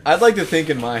fired. I'd like to think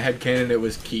in my head canon it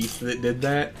was Keith that did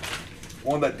that.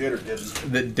 One that did or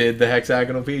didn't. That did the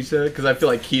hexagonal pizza, because I feel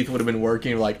like Keith would have been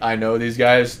working like, I know these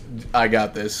guys, I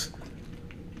got this.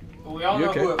 Well, we all You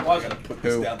know okay? who it I wasn't. gotta put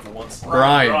this Who? down for once.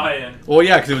 Brian. Ryan. Well,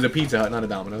 yeah, because it was a Pizza Hut, not a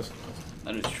Domino's.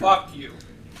 That is true. Fuck you.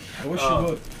 I wish Oh. you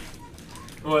would.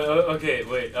 Wait, okay,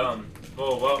 wait.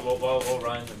 While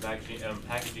Ryan's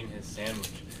packaging his sandwich.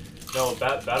 No,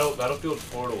 Battlefield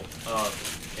Portal.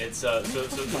 It's so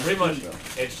pretty much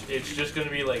it's just gonna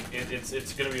be like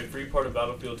it's gonna be a free part of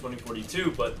Battlefield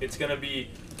 2042, but it's gonna be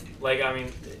like, I mean,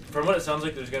 from what it sounds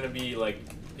like, there's gonna be like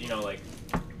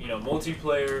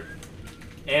multiplayer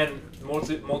and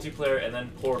multiplayer and then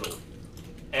Portal,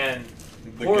 and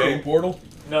The Portal. game portal?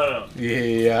 No.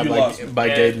 Yeah, You lost me. by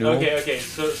And- Gabe Newell. Okay.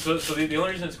 So the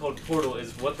only reason it's called Portal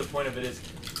is what the point of it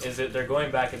is that they're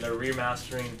going back and they're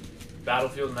remastering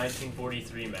Battlefield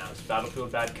 1943 maps,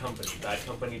 Battlefield Bad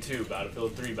Company 2,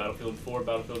 Battlefield 3, Battlefield 4,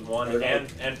 Battlefield 1,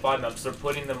 and 5 maps. They're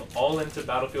putting them all into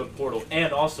Battlefield Portal,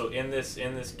 and also in this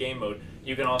game mode,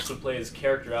 you can also play as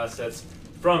character assets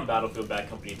from Battlefield Bad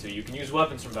Company 2. You can use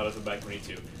weapons from Battlefield Bad Company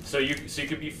 2. So you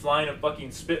could be flying a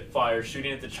fucking Spitfire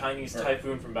shooting at the Chinese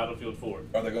Typhoon from Battlefield 4.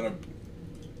 Are they gonna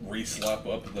re-slap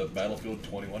up the Battlefield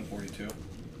 2142?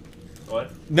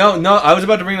 What? No, I was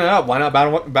about to bring that up. Why not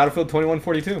Battlefield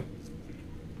 2142?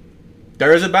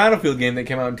 There is a Battlefield game that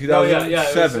came out in Oh, yeah,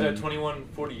 2007. it was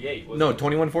 2148. wasn't No, it?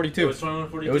 2142. It was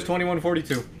 2142? It was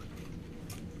 2142.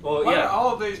 Well, Why do yeah.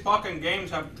 all of these fucking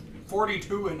games have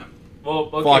 42 in them? Well,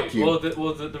 okay. Fuck you. Well, the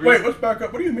Wait, reason, let's back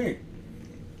up. What do you mean?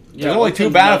 There's only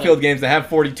 2 Battlefield games that have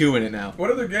 42 in it now.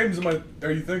 What other games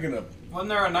are you thinking of? Wasn't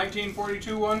there a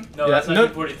 1942 one? no, Yeah, that's no-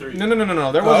 1943.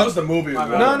 No. There Oh, that was was the movie. My as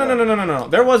bad. well. no.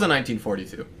 There was a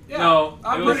 1942. Yeah, No,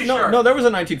 I'm it was- pretty No, sure. there was a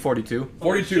 1942.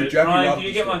 42, Shit. Jackie Ryan, Robinson. can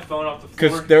you get my phone off the floor?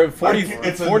 Because there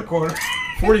It's in 40, the corner.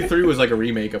 43 was like a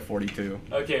remake of 42.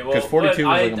 Okay, well, 'Cause 42 but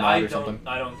was like a mod I or don't, something.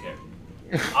 I don't care.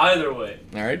 Either way.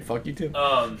 All right, fuck you too.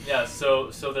 Yeah. So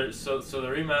they're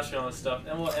remastering all this stuff,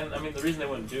 and I mean the reason they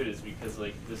wouldn't do it is because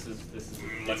like it's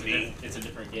a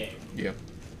different game. Yeah.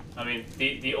 I mean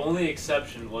the only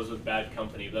exception was with Bad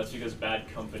Company, but that's because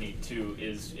Bad Company 2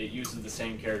 uses the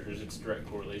same characters. It's direct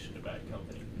correlation to Bad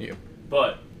Company. Yeah.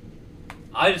 But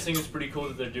I just think it's pretty cool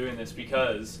that they're doing this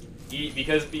because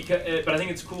but I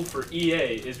think it's cool for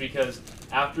EA is because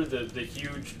after the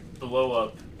huge blow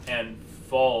up and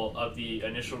fall of the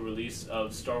initial release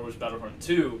of Star Wars Battlefront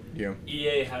 2, Yeah.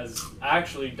 EA has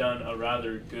actually done a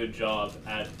rather good job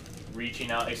at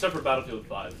reaching out, except for Battlefield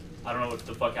 5. I don't know what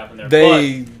the fuck happened there.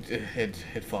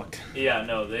 It fucked. Yeah,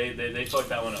 no, they fucked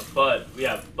that one up. But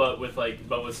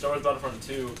with Star Wars Battlefront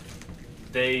 2,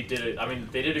 they did it. I mean,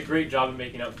 they did a great job of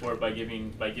making up for it by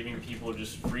giving people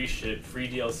just free shit, free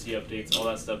DLC updates, all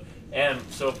that stuff. And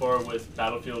so far with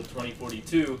Battlefield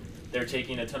 2042, they're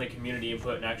taking a ton of community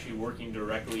input and actually working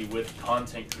directly with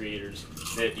content creators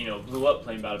that blew up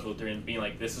playing Battlefield 3 and being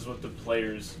like, this is what the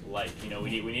players like.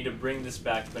 We need to bring this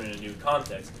back, but in a new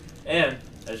context. And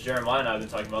as Jeremiah and I have been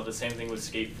talking about, the same thing with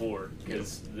Skate 4,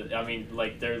 because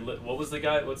what's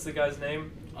the guy's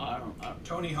name? I don't know.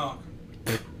 Tony Hawk.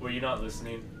 Were you not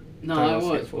listening? No, I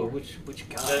was. But which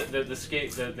guy?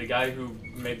 The guy who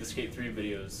made the Skate 3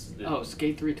 videos.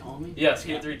 Skate 3 Tommy? Yeah,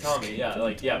 Skate 3 Tommy.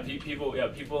 Yeah,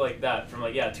 people like that from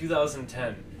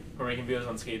 2010 who are making videos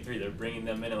on Skate 3. They're bringing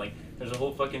them in, and there's a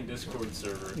whole fucking Discord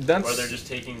server where they're just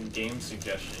taking game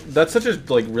suggestions. That's such a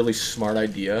really smart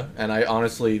idea, and I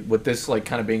honestly, with this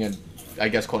kind of being a, I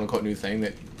guess, quote unquote new thing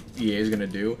that EA is gonna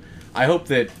do, I hope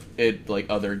that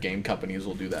other game companies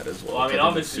will do that as well. Well, I mean,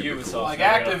 obviously Ubisoft Like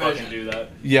gonna Activision. fucking do that.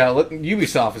 Yeah,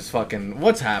 Ubisoft is fucking.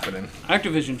 What's happening?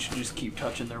 Activision should just keep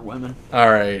touching their women.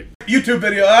 All right, YouTube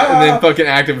video. and then fucking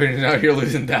Activision's out here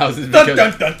losing thousands Dun,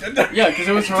 because. dun, dun, dun, dun. Yeah, because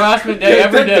it was harassment day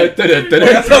every day.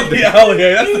 That's not the alley.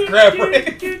 That's the crab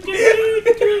rape.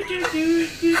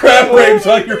 Crab rapes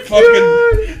on your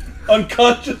fucking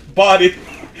unconscious body.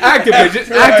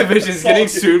 Activision's getting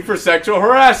sued for sexual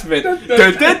harassment.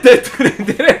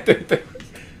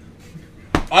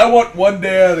 I want one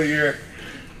day out of the year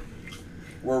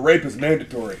where rape is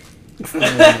mandatory. If I'm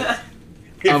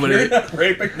gonna- you're not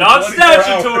raping for Not 24 hours,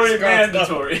 statutory, it's gonna stop.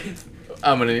 mandatory.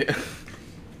 I'm gonna.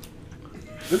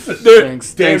 This is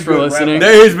Thanks damn for good listening. wrap-up.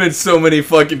 There has been so many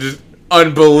fucking just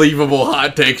unbelievable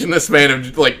hot takes in the span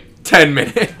of 10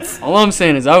 minutes. All I'm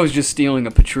saying is I was just stealing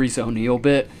a Patrice O'Neal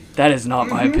bit. That is not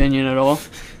my opinion at all.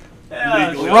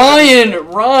 Yeah, Ryan,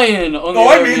 on the No,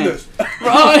 I other mean hand- this.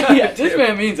 Ryan, yeah, this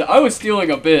man means it. I was stealing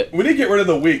a bit. We need to get rid of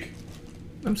the week.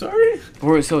 I'm sorry.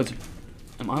 So it's.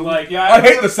 Am I? Yeah, I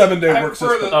hate the 7-day I work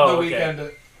prefer system. the Oh, okay.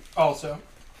 weekend also.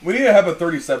 We need to have a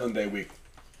 37-day week.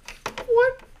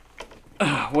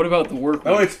 What about the work?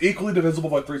 That way week? it's equally divisible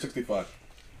by 365.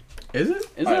 Is it?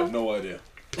 Is I it? have no idea.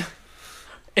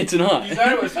 It's not. You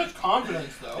said it with such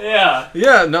confidence, though. Yeah.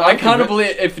 Yeah, no. I kind of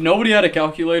believe. If nobody had a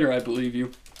calculator, I believe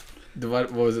you.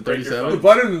 What was it? Break your 37. phone.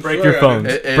 Divided into Break three, your I phones.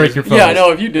 mean, Break your phones. Yeah, I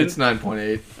know. If you did, It's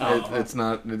 9.8. Oh. It's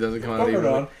not. It doesn't come out Fuck it even.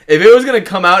 on. If it was gonna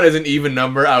come out as an even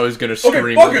number, I was gonna scream.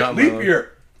 Okay, fuck on it. top of my Leap lungs.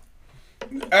 year.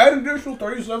 Add an additional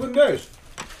 37 days.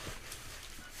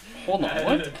 hold on.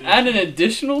 What? Add an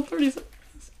additional 37.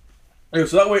 Okay,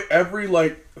 so that way every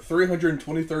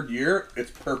 323rd year,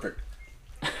 it's perfect.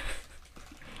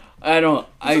 I don't.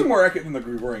 This is I more accurate than the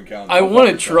Gregorian calendar. I Don't want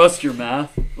to fuck yourself. trust your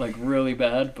math really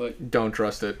bad, but Don't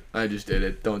trust it. I just did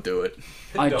it. Don't do it.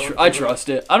 I trust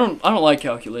it. I don't like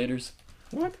calculators.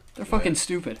 What? They're fucking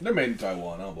stupid. They're made in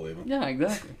Taiwan. I don't believe them. Yeah,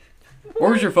 exactly.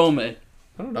 Where was your phone made?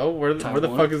 I don't know. Where the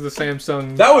Taiwan. fuck is the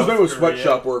Samsung? That was made with Korea.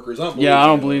 sweatshop workers. I don't believe Yeah, I any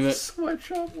don't of believe those. it.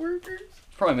 Sweatshop workers.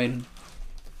 Probably made in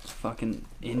fucking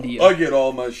India. I get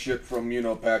all my shit from,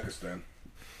 Pakistan.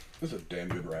 This is a damn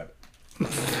good rap.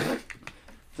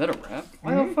 Is that a rap?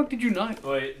 Why the fuck did you not?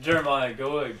 Wait, Jeremiah,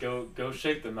 go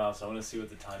shake the mouse. I want to see what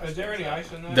the time Is there any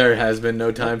ice in that? There has been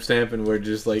no timestamp, and we're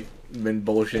just been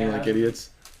bullshitting like idiots.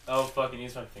 Oh, fucking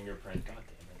use my fingerprint. God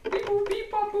damn it. Beep boop,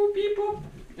 beep boop, boop, beep boop.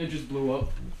 It just blew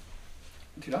up.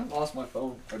 Dude, I lost my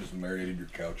phone. I just marinated your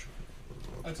couch.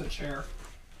 That's a chair.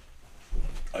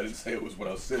 I didn't say it was what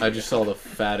I was sitting I just saw the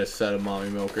fattest set of mommy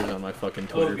milkers on my fucking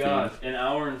Twitter Oh god, feed. an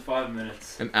hour and 5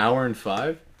 minutes. An hour and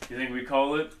 5? You think we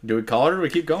call it? Do we call it or do we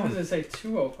keep What does going? it say?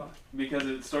 2:05. Because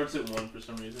it starts at 1 for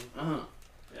some reason. Yeah.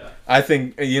 I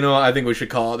think we should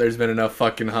call it. There's been enough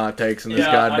fucking hot takes in this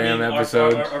goddamn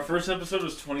episode. Our first episode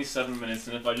was 27 minutes,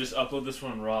 and if I just upload this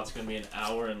one raw, it's gonna be an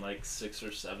hour and 6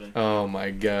 or 7. Oh my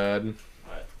god.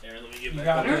 Alright, Aaron, let me get You back.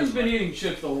 got it. Aaron's been eating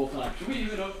chips the whole time. Should we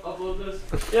even upload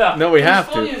this? Yeah. No, we It was have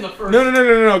funny to. in the first-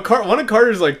 No. One of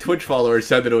Carter's Twitch followers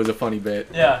said that it was a funny bit.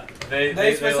 Yeah. They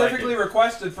specifically like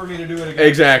requested for me to do it again.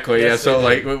 Exactly. Yes, yeah. So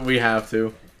they did. we have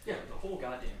to. Yeah, the whole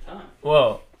goddamn time. it.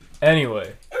 Well, anyway.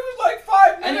 It was like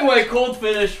 5 minutes. Anyway, cold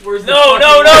finish. Where's the No!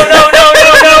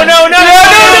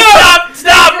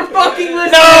 Stop! You're fucking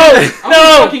listening. No! I'm No!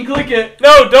 gonna fucking click it.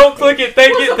 No! Don't click it.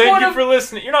 Thank What's you. the Thank point you of- for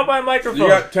listening. You're not buying a microphone. You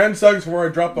got 10 seconds before I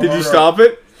drop the Did you hard stop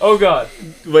it? Oh God.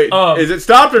 Wait, Um, is it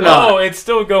stopped or not? No, it's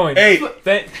still going. 8,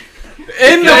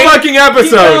 In the fucking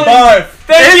episode. 5,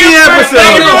 Thank In you the for episode.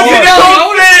 listening to I Cold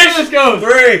want to see Finish. how this goes.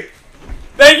 3.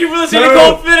 Thank you for listening to Two.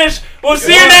 Cold Finish. We'll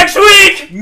see you next week.